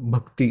हमेशा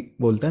भक्ति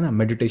बोलते हैं ना,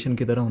 मेडिटेशन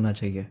की तरह होना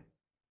चाहिए।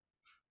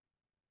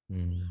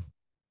 हम्म।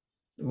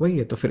 वही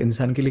है, तो फिर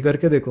इंसान के लिए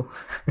करके देखो।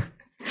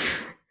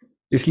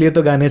 इसलिए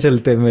तो गाने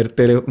चलते हैं, मेरे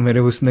तेरे मेरे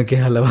हुस्न के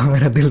अलावा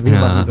मेरा दिल भी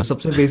मांगे, तो हाँ।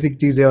 सबसे बेसिक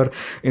चीज है, और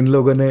इन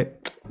लोगों ने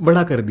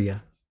बड़ा कर दिया।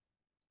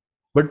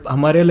 बट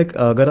हमारे लाइक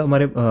अगर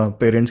हमारे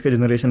पेरेंट्स के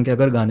जनरेशन के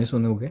अगर गाने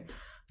सुनोगे,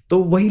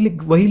 तो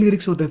वही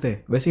लिरिक्स होते थे,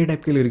 वैसे ही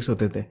टाइप के लिरिक्स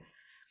होते थे।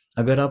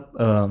 अगर आप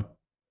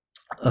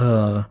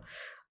अ,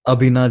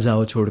 अभी ना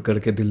जाओ छोड़ कर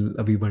के दिल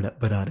अभी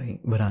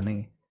भरा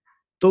नहीं,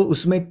 तो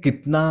उसमें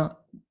कितना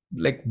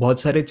लाइक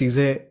बहुत सारे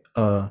चीज़ें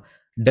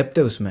डेप्थ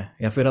है उसमें,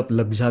 या फिर आप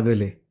लग जा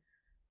गले,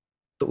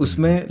 तो हम्म।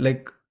 उसमें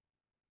लाइक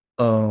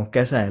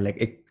कैसा है, लाइक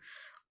एक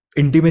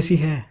इंटीमेसी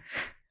है,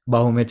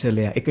 बाहों में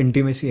चले आ, एक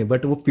इंटीमेसी है,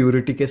 बट वो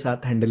प्योरिटी के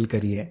साथ हैंडल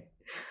करी है।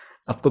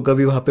 आपको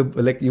कभी वहां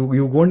पे like you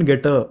you won't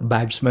get a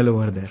bad smell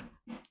over there.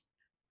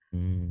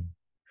 Hmm.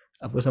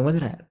 आपको समझ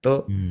रहा है, तो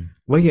हम्म।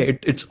 वही है,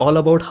 it's all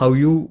about how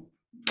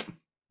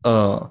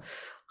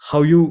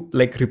you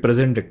like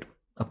represent it,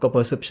 आपका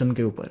परसेप्शन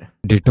के ऊपर है।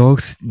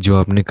 डिटॉक्स जो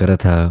आपने करा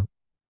था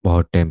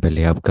बहुत टाइम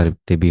पहले, आप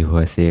करते भी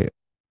हो ऐसे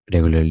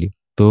रेगुलरली,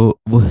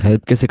 तो वो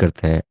हेल्प कैसे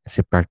करता है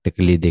ऐसे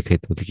प्रैक्टिकली देखे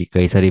तो? क्योंकि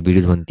कई सारी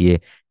वीडियोस बनती है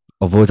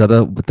और वो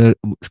ज़्यादा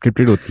मतलब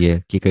स्क्रिप्टेड होती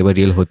है कि कई बार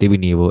रियल होते भी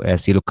नहीं है, वो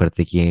ऐसे ही लोग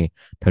करते कि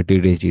 30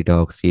 डेज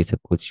डिटॉक्स ये सब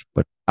कुछ,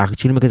 बट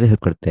एक्चुअली में कैसे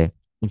हेल्प करता है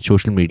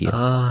social media?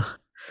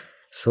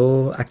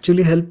 So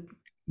actually help,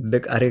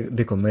 देख अरे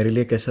देखो मेरे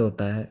लिए कैसे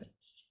होता है,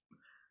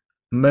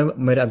 मैं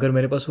मेरे अगर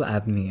मेरे पास वो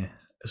ऐप नहीं है,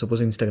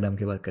 सपोज इंस्टाग्राम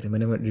की बात करें,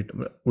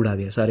 उड़ा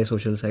दिया सारे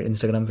सोशल साइट,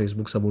 इंस्टाग्राम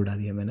फेसबुक सब उड़ा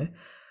दिया मैंने।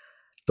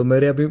 तो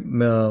मेरे अभी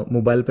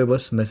मोबाइल पे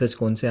बस मैसेज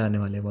कौन से आने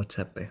वाले हैं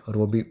व्हाट्सएप पे, और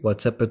वो भी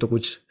व्हाट्सएप पे तो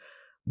कुछ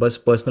बस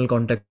पर्सनल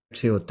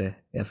कॉन्टैक्ट्स ही होते हैं,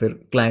 या फिर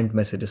क्लाइंट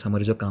मैसेजेस,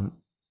 हमारी जो काम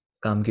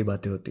काम की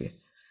बातें होती है।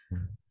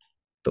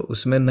 तो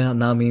उसमें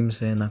ना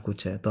मीम्स है ना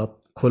कुछ है, तो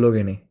आप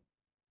खोलोगे नहीं।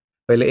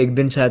 पहले एक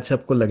दिन शायद से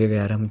आपको लगेगा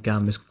यार हम क्या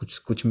मिस कुछ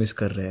कुछ मिस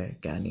कर रहे हैं,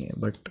 क्या नहीं है,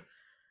 बट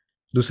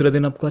दूसरे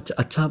दिन आपको अच्छा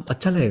अच्छा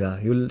अच्छा लगेगा,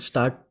 you will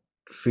start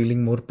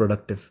feeling more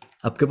productive.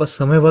 आपके पास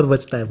समय बहुत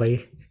बचता है भाई।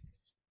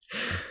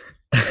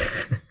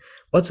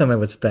 बहुत समय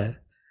बचता है,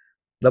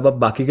 मतलब आप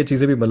बाकी की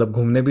चीज़ें भी मतलब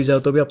घूमने भी जाओ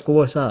तो भी आपको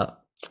वो ऐसा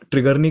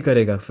ट्रिगर नहीं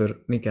करेगा, फिर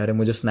नहीं कह रहे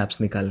मुझे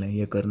स्नैप्स निकालने हैं,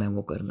 ये करना है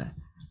वो करना है।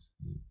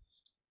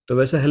 तो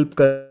वैसा हेल्प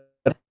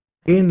कर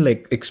इन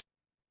लाइक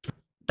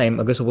टाइम,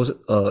 अगर सपोज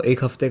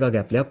एक हफ्ते का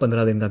गैप लिया,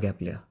 15 दिन का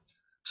गैप लिया,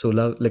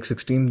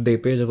 16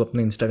 पे जब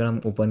अपने इंस्टाग्राम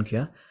ओपन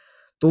किया,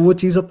 तो वो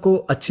चीज़ आपको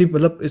अच्छी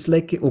मतलब इट्स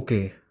लाइक कि ओके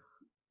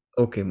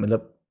ओके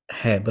मतलब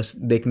है, बस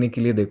देखने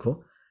के लिए देखो,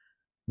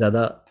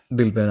 ज़्यादा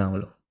दिल पे ना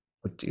लो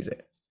कुछ चीज़ें।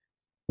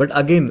 बट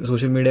अगेन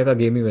सोशल मीडिया का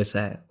गेम ही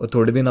वैसा है, और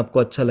थोड़े दिन आपको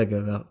अच्छा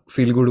लगेगा,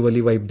 फील गुड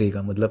वाली वाइब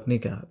देगा, मतलब नहीं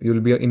क्या, you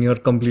will be in your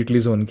completely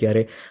zone कि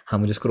अरे हाँ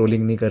मुझे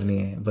स्क्रोलिंग नहीं करनी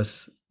है,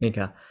 बस नहीं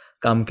क्या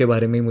काम के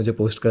बारे में ही मुझे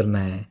पोस्ट करना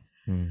है।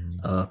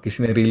 हम्म।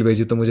 किसी ने रील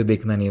भेजी तो मुझे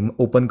देखना नहीं है,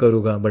 ओपन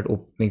करूँगा बट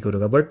नहीं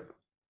करूँगा, बट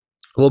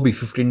वो भी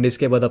 15 डेज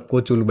के बाद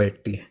आपको चुल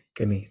बैठती है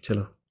कि नहीं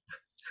चलो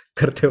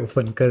करते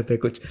ओपन करते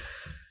कुछ।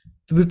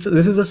 This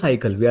is a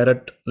cycle, we are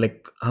at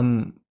like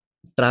हम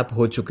ट्रैप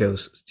हो चुके हैं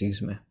उस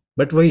चीज़ में।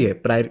 बट वही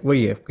है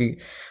वही है कि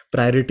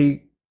प्रायोरिटी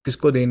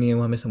किसको देनी है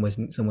वो हमें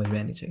समझ में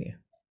आनी चाहिए।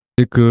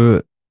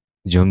 एक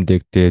जो हम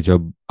देखते हैं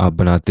जब आप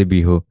बनाते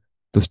भी हो,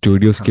 तो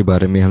स्टूडियोज के हाँ,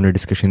 बारे में हमने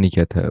डिस्कशन नहीं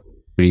किया था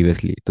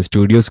प्रीवियसली, तो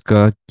स्टूडियोज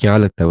का क्या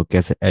लगता है, वो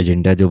कैसे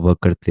एजेंडा जो वर्क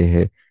करते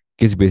हैं,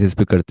 किस बेसिस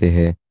पे करते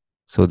हैं,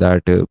 सो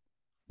दैट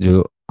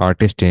जो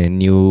आर्टिस्ट हैं,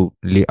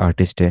 न्यूली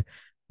आर्टिस्ट है,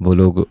 वो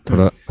लोग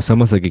थोड़ा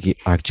समझ सके कि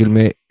एक्चुअल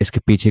में इसके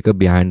पीछे का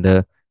बिहाइंड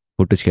द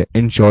फुटेज क्या,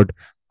 in short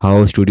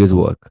how studios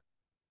work?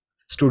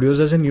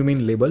 Studios as an you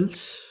mean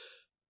labels?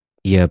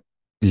 ये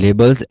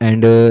labels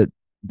and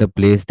the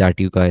place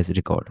that you guys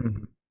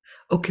record.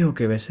 Okay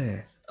okay, वैसे है।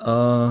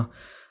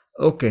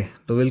 ओके,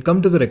 तो will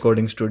come to the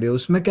recording studio.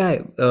 उसमें क्या है,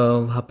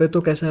 वहाँ पे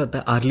तो कैसा होता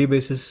है आर्ली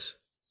बेसिस,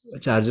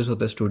 चार्जेस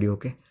होते हैं स्टूडियो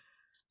के।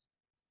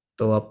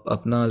 तो आप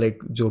अपना लाइक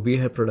जो भी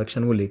है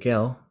प्रोडक्शन वो लेके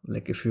आओ।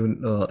 लाइक इफ़ यू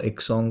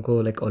एक सॉन्ग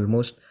को लाइक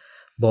ऑलमोस्ट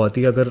बहुत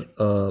ही अगर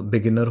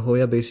बिगिनर हो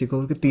या बेसिक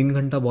हो कि 3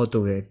 घंटा बहुत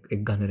हो गया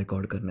एक गाने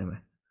रिकॉर्ड करने में।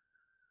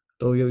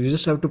 तो यू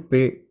जस्ट हैव टू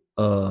पे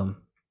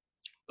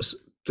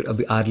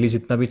अभी आर्ली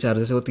जितना भी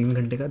चार्जेस है वो 3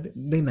 घंटे का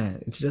देना है।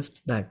 इट्स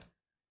जस्ट दैट,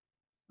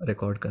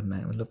 रिकॉर्ड करना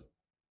है मतलब।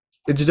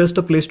 It's just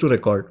a place to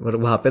record, और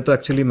वहाँ पे तो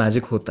एक्चुअली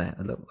मैजिक होता है।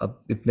 मतलब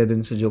अब इतने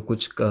दिन से जो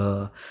कुछ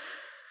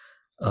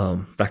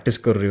प्रैक्टिस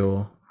कर रहे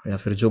हो या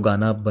फिर जो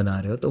गाना आप बना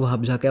रहे हो, तो वहाँ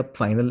पे जाके आप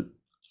फाइनल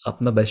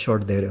अपना बेस्ट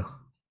शॉट दे रहे हो,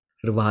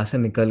 फिर वहाँ से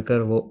निकल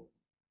कर वो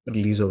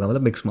रिलीज होगा।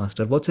 मतलब मिक्स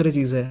मास्टर बहुत सारी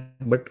चीज़ें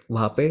हैं, बट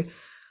वहाँ पे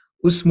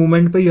उस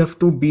मोमेंट पे you have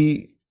to be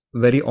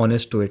very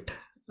honest to it.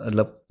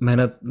 मतलब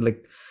मेहनत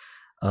लाइक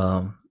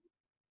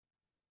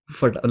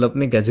फट मतलब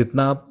नहीं क्या,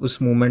 जितना आप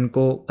उस मोमेंट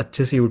को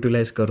अच्छे से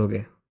यूटिलाइज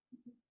करोगे,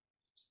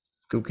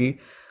 क्योंकि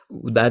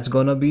that's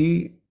gonna be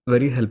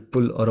very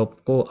helpful. और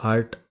आपको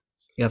आर्ट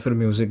या फिर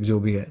म्यूजिक जो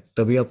भी है,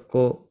 तभी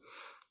आपको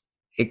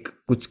एक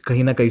कुछ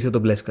कहीं ना कहीं से तो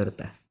ब्लेस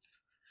करता है।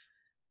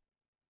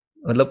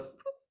 मतलब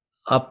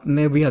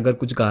आपने भी अगर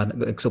कुछ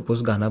गाना, एक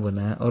सपोज गाना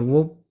बनाया और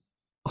वो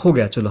हो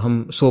गया, चलो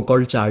हम सो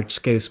कॉल्ड चार्ट्स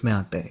के इसमें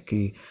आते हैं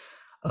कि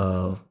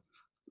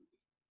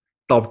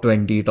टॉप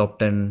 20, टॉप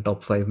 10,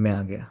 टॉप 5 में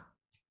आ गया,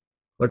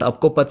 बट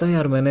आपको पता है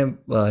यार मैंने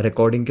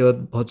रिकॉर्डिंग के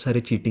बाद बहुत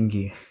सारी चीटिंग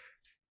की है।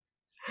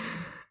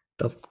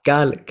 तब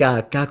क्या क्या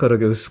क्या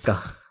करोगे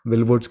उसका,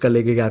 बिलबोर्ड्स का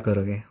लेके क्या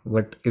करोगे?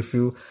 बट इफ़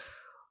यू,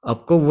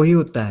 आपको वही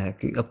होता है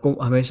कि आपको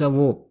हमेशा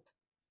वो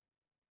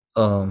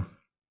अ,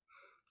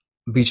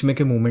 बीच में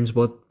के मोमेंट्स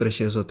बहुत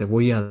प्रेशियस होते हैं, वो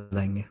ही याद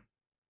आएंगे।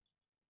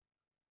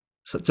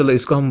 चलो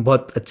इसको हम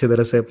बहुत अच्छे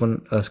तरह से अपन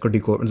इसको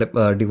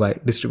डिवाइड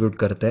डिस्ट्रीब्यूट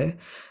करते हैं,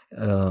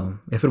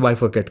 या फिर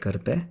बाइफरकेट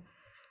करते हैं।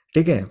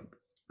 ठीक है,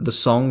 the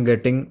song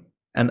getting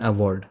an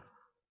award,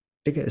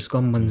 ठीक है, इसको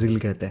हम हम्म। मंजिल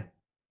कहते हैं।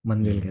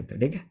 मंजिल हम्म। कहते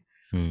हैं, ठीक है।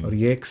 और हम्म।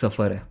 ये एक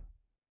सफ़र है।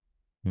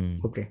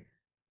 हम्म। ओके,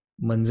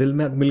 मंजिल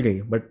में मिल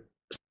गई, बट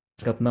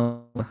इसका अपना,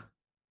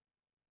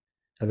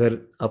 अगर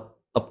आप,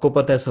 आपको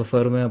पता है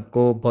सफ़र में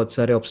आपको बहुत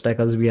सारे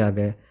ऑब्स्टैकल्स भी आ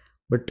गए,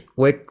 बट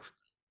वो एक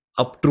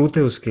अब ट्रूथ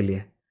है उसके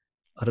लिए।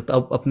 और तो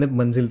आप अपने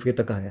मंजिल पे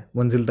तक आए,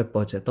 मंजिल तक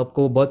पहुंचे, तो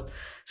आपको बहुत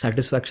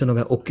सेटिस्फैक्शन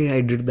होगा, okay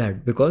I did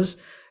that, because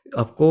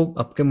आपको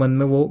आपके मन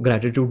में वो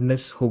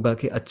ग्रैटिट्यूडनेस होगा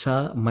कि अच्छा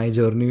माय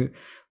जर्नी,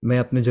 मैं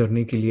अपने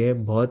जर्नी के लिए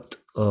बहुत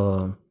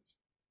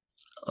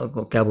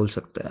क्या बोल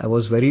सकते हैं, I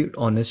was very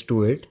honest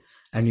to it,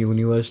 and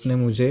universe ने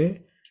मुझे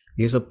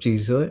ये सब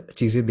चीज़ें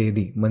चीज़ें दे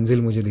दी,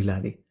 मंजिल मुझे दिला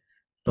दी।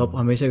 तो आप हम्म।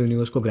 हमेशा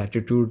यूनिवर्स को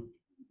ग्रैटिट्यूड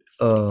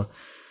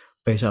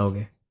पेश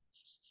आओगे,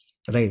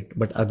 राइट।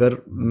 बट अगर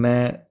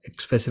मैं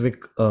एक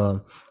स्पेसिफिक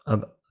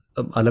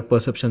अलग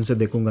परसेप्शन से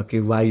देखूंगा कि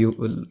वाई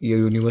ये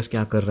यूनिवर्स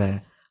क्या कर रहा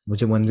है,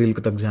 मुझे मंजिल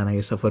तक जाना है,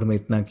 ये सफ़र में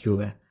इतना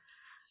क्यों है,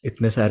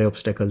 इतने सारे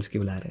ऑब्स्टेकल्स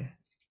क्यों ला रहे हैं।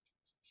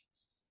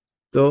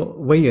 तो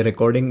वही है,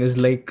 recording is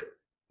like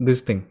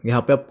this thing.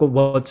 यहाँ पे आपको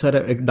बहुत सारा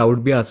एक डाउट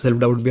भी आता, सेल्फ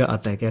डाउट भी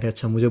आता है कि अरे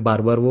अच्छा मुझे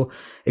बार बार वो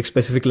एक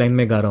स्पेसिफिक लाइन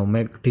में गा रहा हूँ,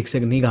 मैं ठीक से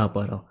नहीं गा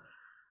पा रहा हूँ।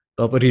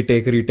 तो आप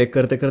रीटेक रीटेक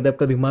करते करते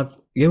आपका दिमाग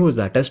ये हो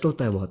जाता है, टेस्ट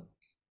होता है बहुत।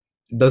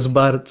 10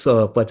 बार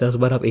 50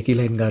 बार आप एक ही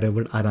लाइन गा रहे हो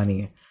बट आ रहा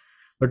नहीं है।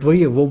 बट वही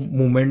है, वो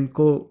मोमेंट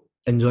को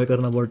एंजॉय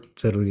करना बहुत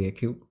ज़रूरी है,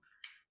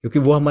 क्योंकि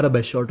वो हमारा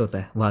बेस्ट शॉट होता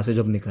है वहाँ से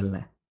जब निकलना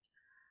है।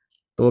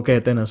 तो वो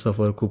कहते हैं ना,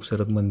 सफ़र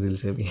खूबसूरत मंजिल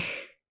से भी।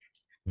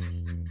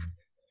 हम्म।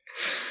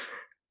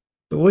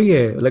 तो वही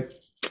है लाइक,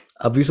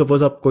 अभी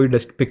सपोज आप कोई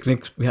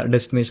पिकनिक या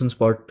डेस्टिनेशन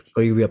स्पॉट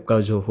कोई भी आपका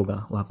जो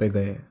होगा वहाँ पे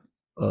गए,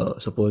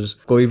 सपोज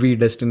कोई भी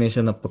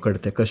डेस्टिनेशन आप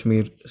पकड़ते हैं,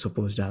 कश्मीर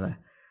सपोज जाना है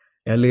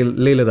या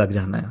ले लद्दाख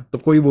जाना है, तो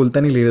कोई बोलता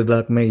नहीं ले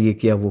लद्दाख में ये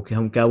किया वो किया।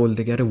 हम क्या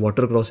बोलते कि अरे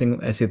वाटर क्रॉसिंग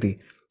ऐसी थी,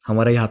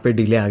 हमारा यहाँ पे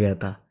डिले आ गया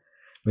था,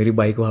 मेरी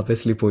बाइक वहाँ पे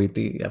स्लिप हुई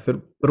थी, या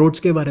फिर रोड्स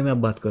के बारे में आप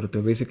बात करते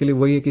हो। बेसिकली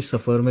वही है कि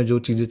सफ़र में जो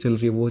चीज़ें चल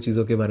रही है वो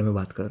चीज़ों के बारे में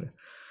बात कर रहे हो।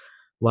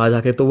 वहाँ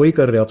जाके तो वही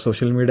कर रहे हो आप,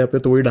 सोशल मीडिया पे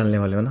तो वही डालने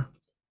वाले हो ना।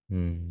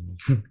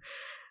 हम्म।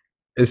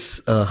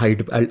 इस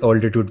हाइट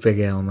ऑल्टीट्यूड पे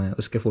गया हूँ मैं,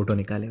 उसके फ़ोटो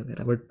निकाले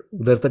वगैरह, बट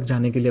उधर तक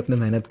जाने के लिए अपने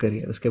मेहनत करी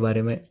है उसके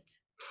बारे में,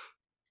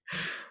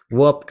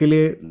 वो आपके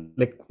लिए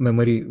लाइक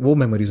मेमोरी, वो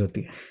मेमोरीज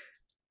होती है।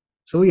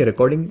 सो वही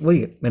रिकॉर्डिंग वही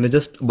है, मैंने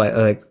जस्ट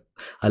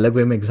अलग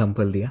वे में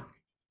एग्जांपल दिया।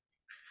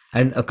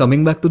 And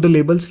coming back to the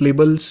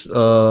labels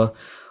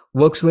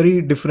works very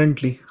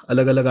differently.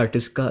 अलग अलग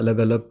आर्टिस्ट का अलग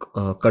अलग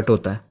कट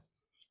होता है,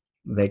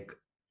 लाइक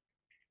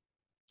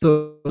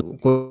तो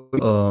कोई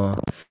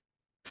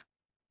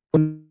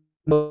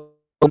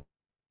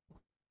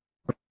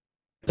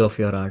ऑफ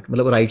योर आर्ट,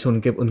 मतलब राइट्स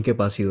उनके उनके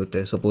पास ही होते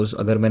हैं। सपोज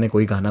अगर मैंने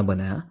कोई गाना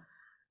बनाया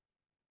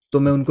तो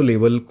मैं उनको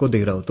लेबल को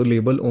दे रहा हूँ, तो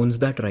लेबल ओन्स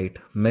दैट राइट,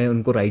 मैं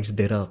उनको राइट्स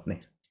दे रहा हूँ अपने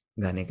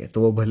गाने के,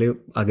 तो वो भले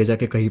आगे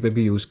जाके कहीं पे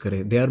भी यूज़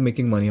करे, they are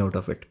making money out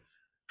of it.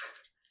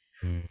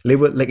 Hmm.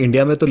 Label like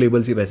India में तो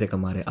लेबल्स ही पैसे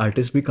कमा रहे हैं,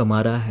 आर्टिस्ट भी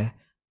कमा रहा है,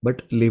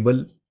 but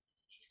label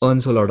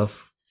earns a lot of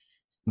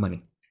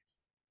money.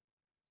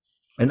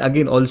 And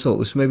again also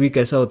उसमें भी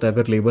कैसा होता है,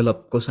 अगर लेबल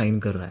आपको साइन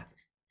कर रहा है,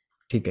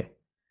 ठीक है,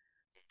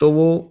 तो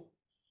वो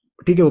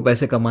ठीक है, वो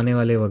पैसे कमाने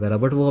वाले वगैरह,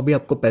 बट वो अभी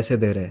आपको पैसे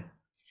दे रहे हैं,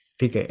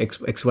 ठीक है,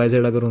 एक्स वाई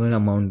जेड अगर उन्होंने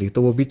अमाउंट दी,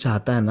 तो वो भी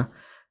चाहता है ना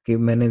कि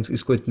मैंने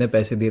इसको इतने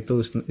पैसे दिए तो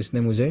इसने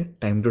मुझे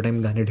टाइम टू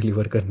टाइम गाने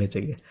डिलीवर करने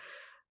चाहिए.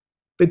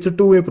 It's a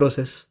two way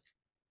process.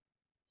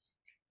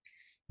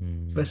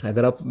 हम्म, बस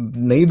अगर आप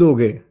नहीं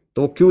दोगे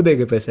तो वो क्यों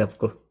देंगे पैसे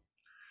आपको,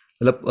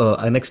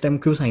 मतलब नेक्स्ट टाइम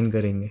क्यों साइन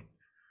करेंगे.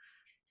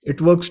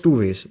 It works two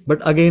ways.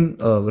 But again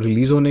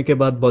release होने के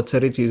बाद बहुत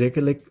सारी चीज़ें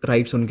कि लाइक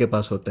राइट्स उनके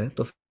पास होता है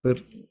तो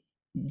फिर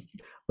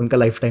उनका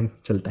लाइफ टाइम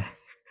चलता है.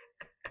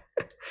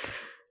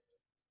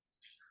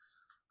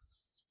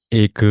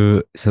 एक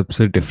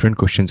सबसे डिफरेंट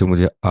क्वेश्चन जो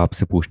मुझे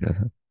आपसे पूछना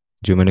था,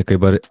 जो मैंने कई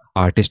बार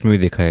आर्टिस्ट में भी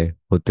देखा है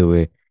होते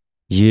हुए,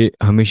 ये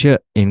हमेशा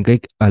इनका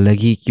एक अलग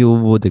ही क्यों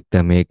वो दिखता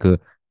है हमें, एक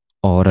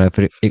और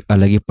फिर एक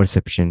अलग ही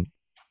परसेप्शन.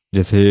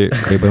 जैसे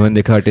कई बार मैंने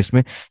देखा आर्टिस्ट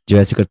में जो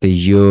ऐसे करते हैं,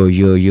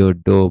 यो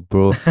डो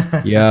ब्रो,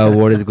 या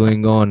what is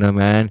going on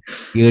man,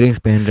 earrings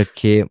पहन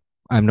रखे.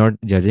 I am not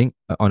judging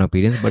on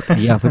appearance, but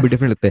ये यहाँ पे भी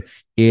डिफरेंट लगता है.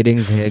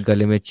 इयररिंग्स है,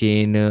 गले में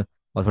चेन,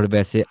 और थोड़े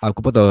वैसे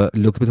आपको पता होगा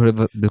लुक भी थोड़े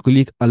बिल्कुल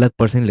ही एक अलग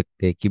पर्सन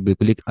लगते हैं, कि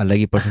बिल्कुल एक अलग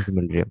ही पर्सन से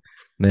मिल रहे हैं.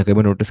 मैंने कई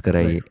बार नोटिस करा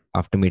है ये राइट.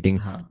 आफ्टर मीटिंग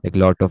हाँ. Like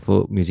lot of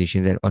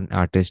musicians and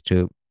artist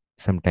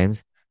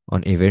sometimes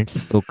on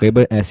events. तो कई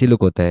बार ऐसे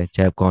लुक होता है,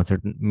 चाहे आप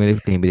कॉन्सर्ट में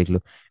कहीं भी देख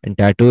लो. And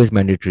tattoo is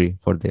mandatory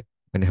for,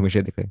 मैंने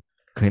हमेशा देखा है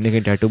कहीं ना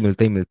कहीं टैटू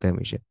मिलता ही मिलता है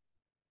हमेशा.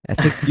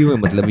 ऐसा क्यों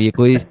है, मतलब ये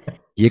कोई,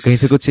 ये कहीं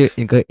से कुछ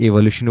इनका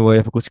एवोल्यूशन हुआ है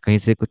या फिर कुछ कहीं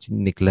से कुछ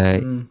निकला है,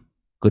 हम्म,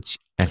 कुछ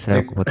ऐसा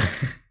देख. आपको पता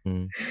है?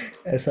 हम्म.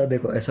 ऐसा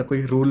देखो, ऐसा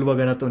कोई रूल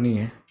वगैरह तो नहीं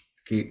है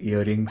कि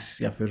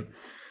इयररिंग्स या फिर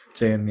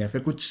चेन या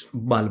फिर कुछ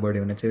बाल बड़े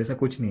होने चाहिए, ऐसा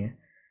कुछ नहीं है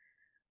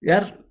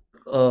यार.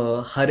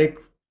 हर एक,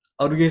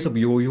 और ये सब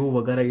यो यो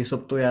वगैरह ये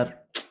सब तो यार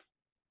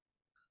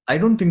आई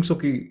डोंट थिंक सो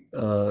कि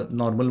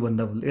नॉर्मल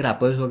बंदा बोले.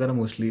 रैपर्स वगैरह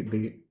मोस्टली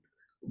दे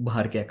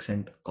बाहर के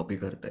एक्सेंट कॉपी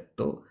करते हैं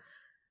तो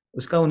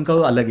उसका उनका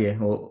वो अलग ही है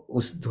वो.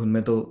 उस धुन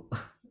में तो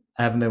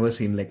I have never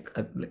seen like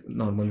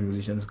normal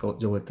musicians को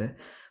जो होते हैं.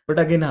 बट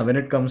अगेन हाँ, when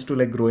it comes to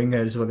like growing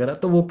hairs वगैरह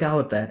तो वो क्या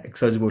होता है, एक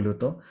सच बोलूँ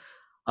तो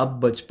आप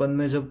बचपन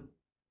में जब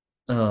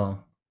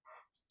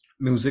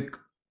म्यूजिक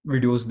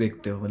वीडियोस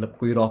देखते हो, मतलब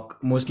कोई रॉक,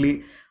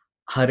 मोस्टली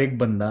हर एक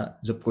बंदा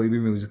जब कोई भी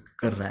म्यूजिक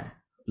कर रहा है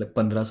मतलब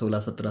 15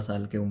 16 17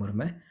 साल की उम्र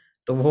में,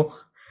 तो वो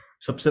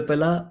सबसे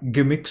पहला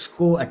गिमिक्स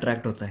को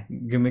अट्रैक्ट होता है.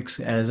 गिमिक्स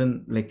एज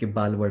एन लाइक कि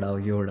बाल बढ़ाओ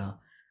ये बढ़ाओ.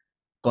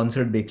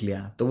 कॉन्सर्ट देख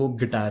लिया तो वो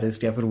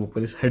गिटारिस्ट या फिर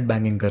वोकलिस्ट हेड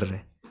बैंगिंग कर रहे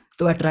हैं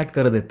तो अट्रैक्ट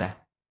कर देता है.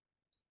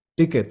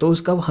 ठीक है, तो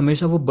उसका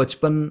हमेशा वो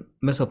बचपन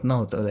में सपना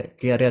होता है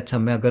कि अरे अच्छा,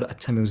 मैं अगर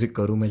अच्छा म्यूजिक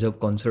करूँ, मैं जब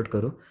कॉन्सर्ट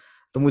करूँ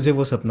तो मुझे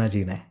वो सपना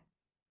जीना है.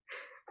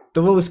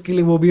 तो वो उसके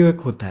लिए वो भी एक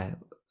होता है.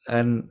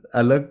 एंड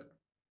अलग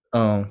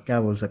क्या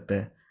बोल सकते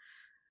हैं.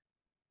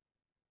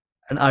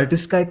 एंड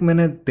आर्टिस्ट का एक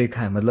मैंने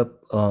देखा है, मतलब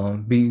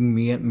being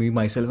me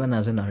myself and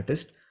as an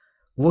artist,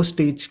 वो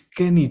स्टेज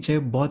के नीचे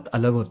बहुत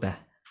अलग होता है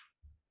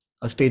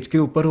और स्टेज के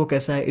ऊपर वो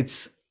कैसा है.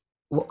 इट्स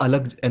वो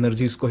अलग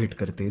एनर्जी उसको हिट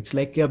करती है. इट्स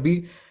लाइक कि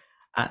अभी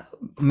आ,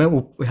 मैं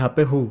यहाँ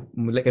पे हूँ,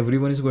 like every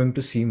one is going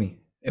to see me,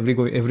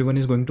 everyone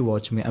is going to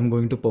watch me, I am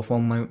going to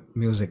perform my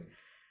music.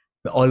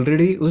 मैं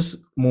ऑलरेडी उस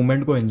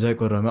मोमेंट को एंजॉय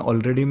कर रहा हूँ. मैं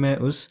ऑलरेडी मैं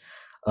उस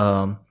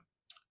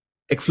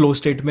एक फ्लो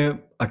स्टेट में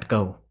अटका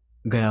हूँ,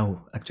 गया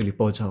हूँ, एक्चुअली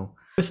पहुंचा हूँ.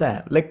 ऐसा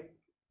है लाइक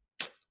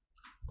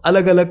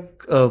अलग अलग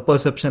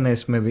परसेप्शन है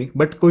इसमें भी.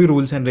 बट कोई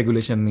रूल्स एंड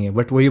रेगुलेशन नहीं है.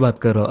 बट वही बात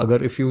कर रहा हूँ,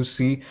 अगर if you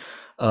see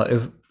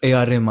A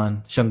R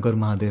Rahman, Shankar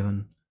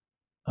Mahadevan,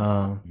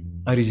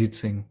 Arijit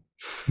Singh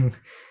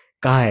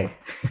कहाँ है?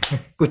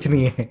 कुछ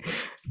नहीं है.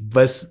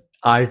 बस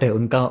आर्ट है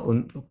उनका,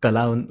 उन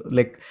कला, उन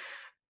लाइक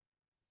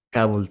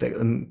क्या बोलते हैं,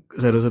 उन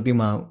सरस्वती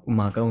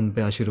माँ का उन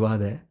पे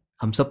आशीर्वाद है,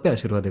 हम सब पे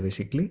आशीर्वाद है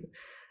बेसिकली.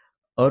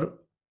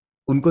 और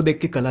उनको देख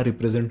के कला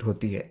रिप्रेजेंट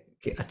होती है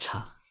कि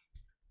अच्छा.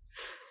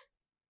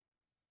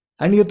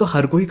 एंड ये तो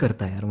हर कोई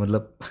करता है यार,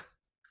 मतलब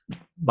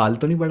बाल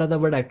तो नहीं बढ़ाता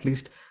बट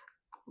एटलीस्ट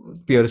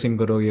पियर्सिंग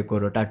करो, ये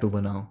करो, टैटू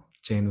बनाओ,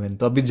 चेन वेन.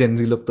 तो अभी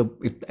जेनजी लोग तो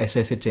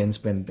ऐसे ऐसे चेन्स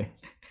पहनते हैं.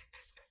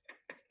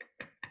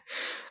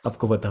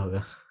 आपको पता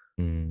होगा.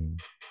 हम्म.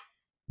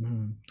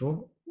 तो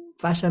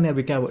फैशन है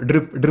अभी. क्या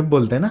ड्रिप ड्रिप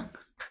बोलते हैं ना.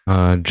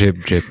 हाँ, ड्रिप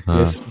ड्रिप,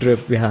 हाँ. यस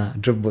ड्रिप, हाँ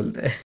ड्रिप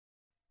बोलते हैं.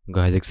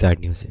 गाइस, एक सैड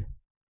न्यूज़ है,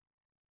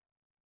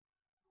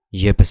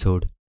 ये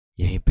एपिसोड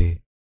यहीं पे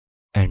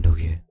एंड हो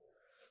गया है.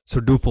 So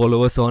do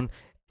follow us on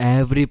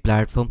every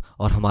platform,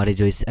 और हमारे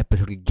जो इस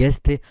एपिसोड के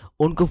गेस्ट थे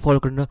उनको फॉलो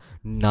करना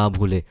ना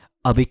भूले.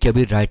 अभी के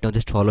अभी right now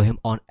just follow him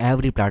on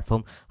every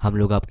platform. हम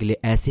लोग आपके लिए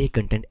ऐसे ही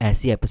कंटेंट,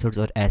 ऐसे एपिसोड्स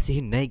और ऐसे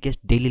ही नए गेस्ट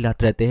डेली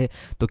लाते रहते हैं.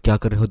 तो क्या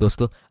कर रहे हो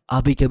दोस्तों,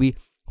 अभी के अभी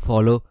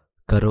फॉलो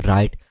करो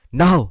राइट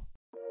नाउ.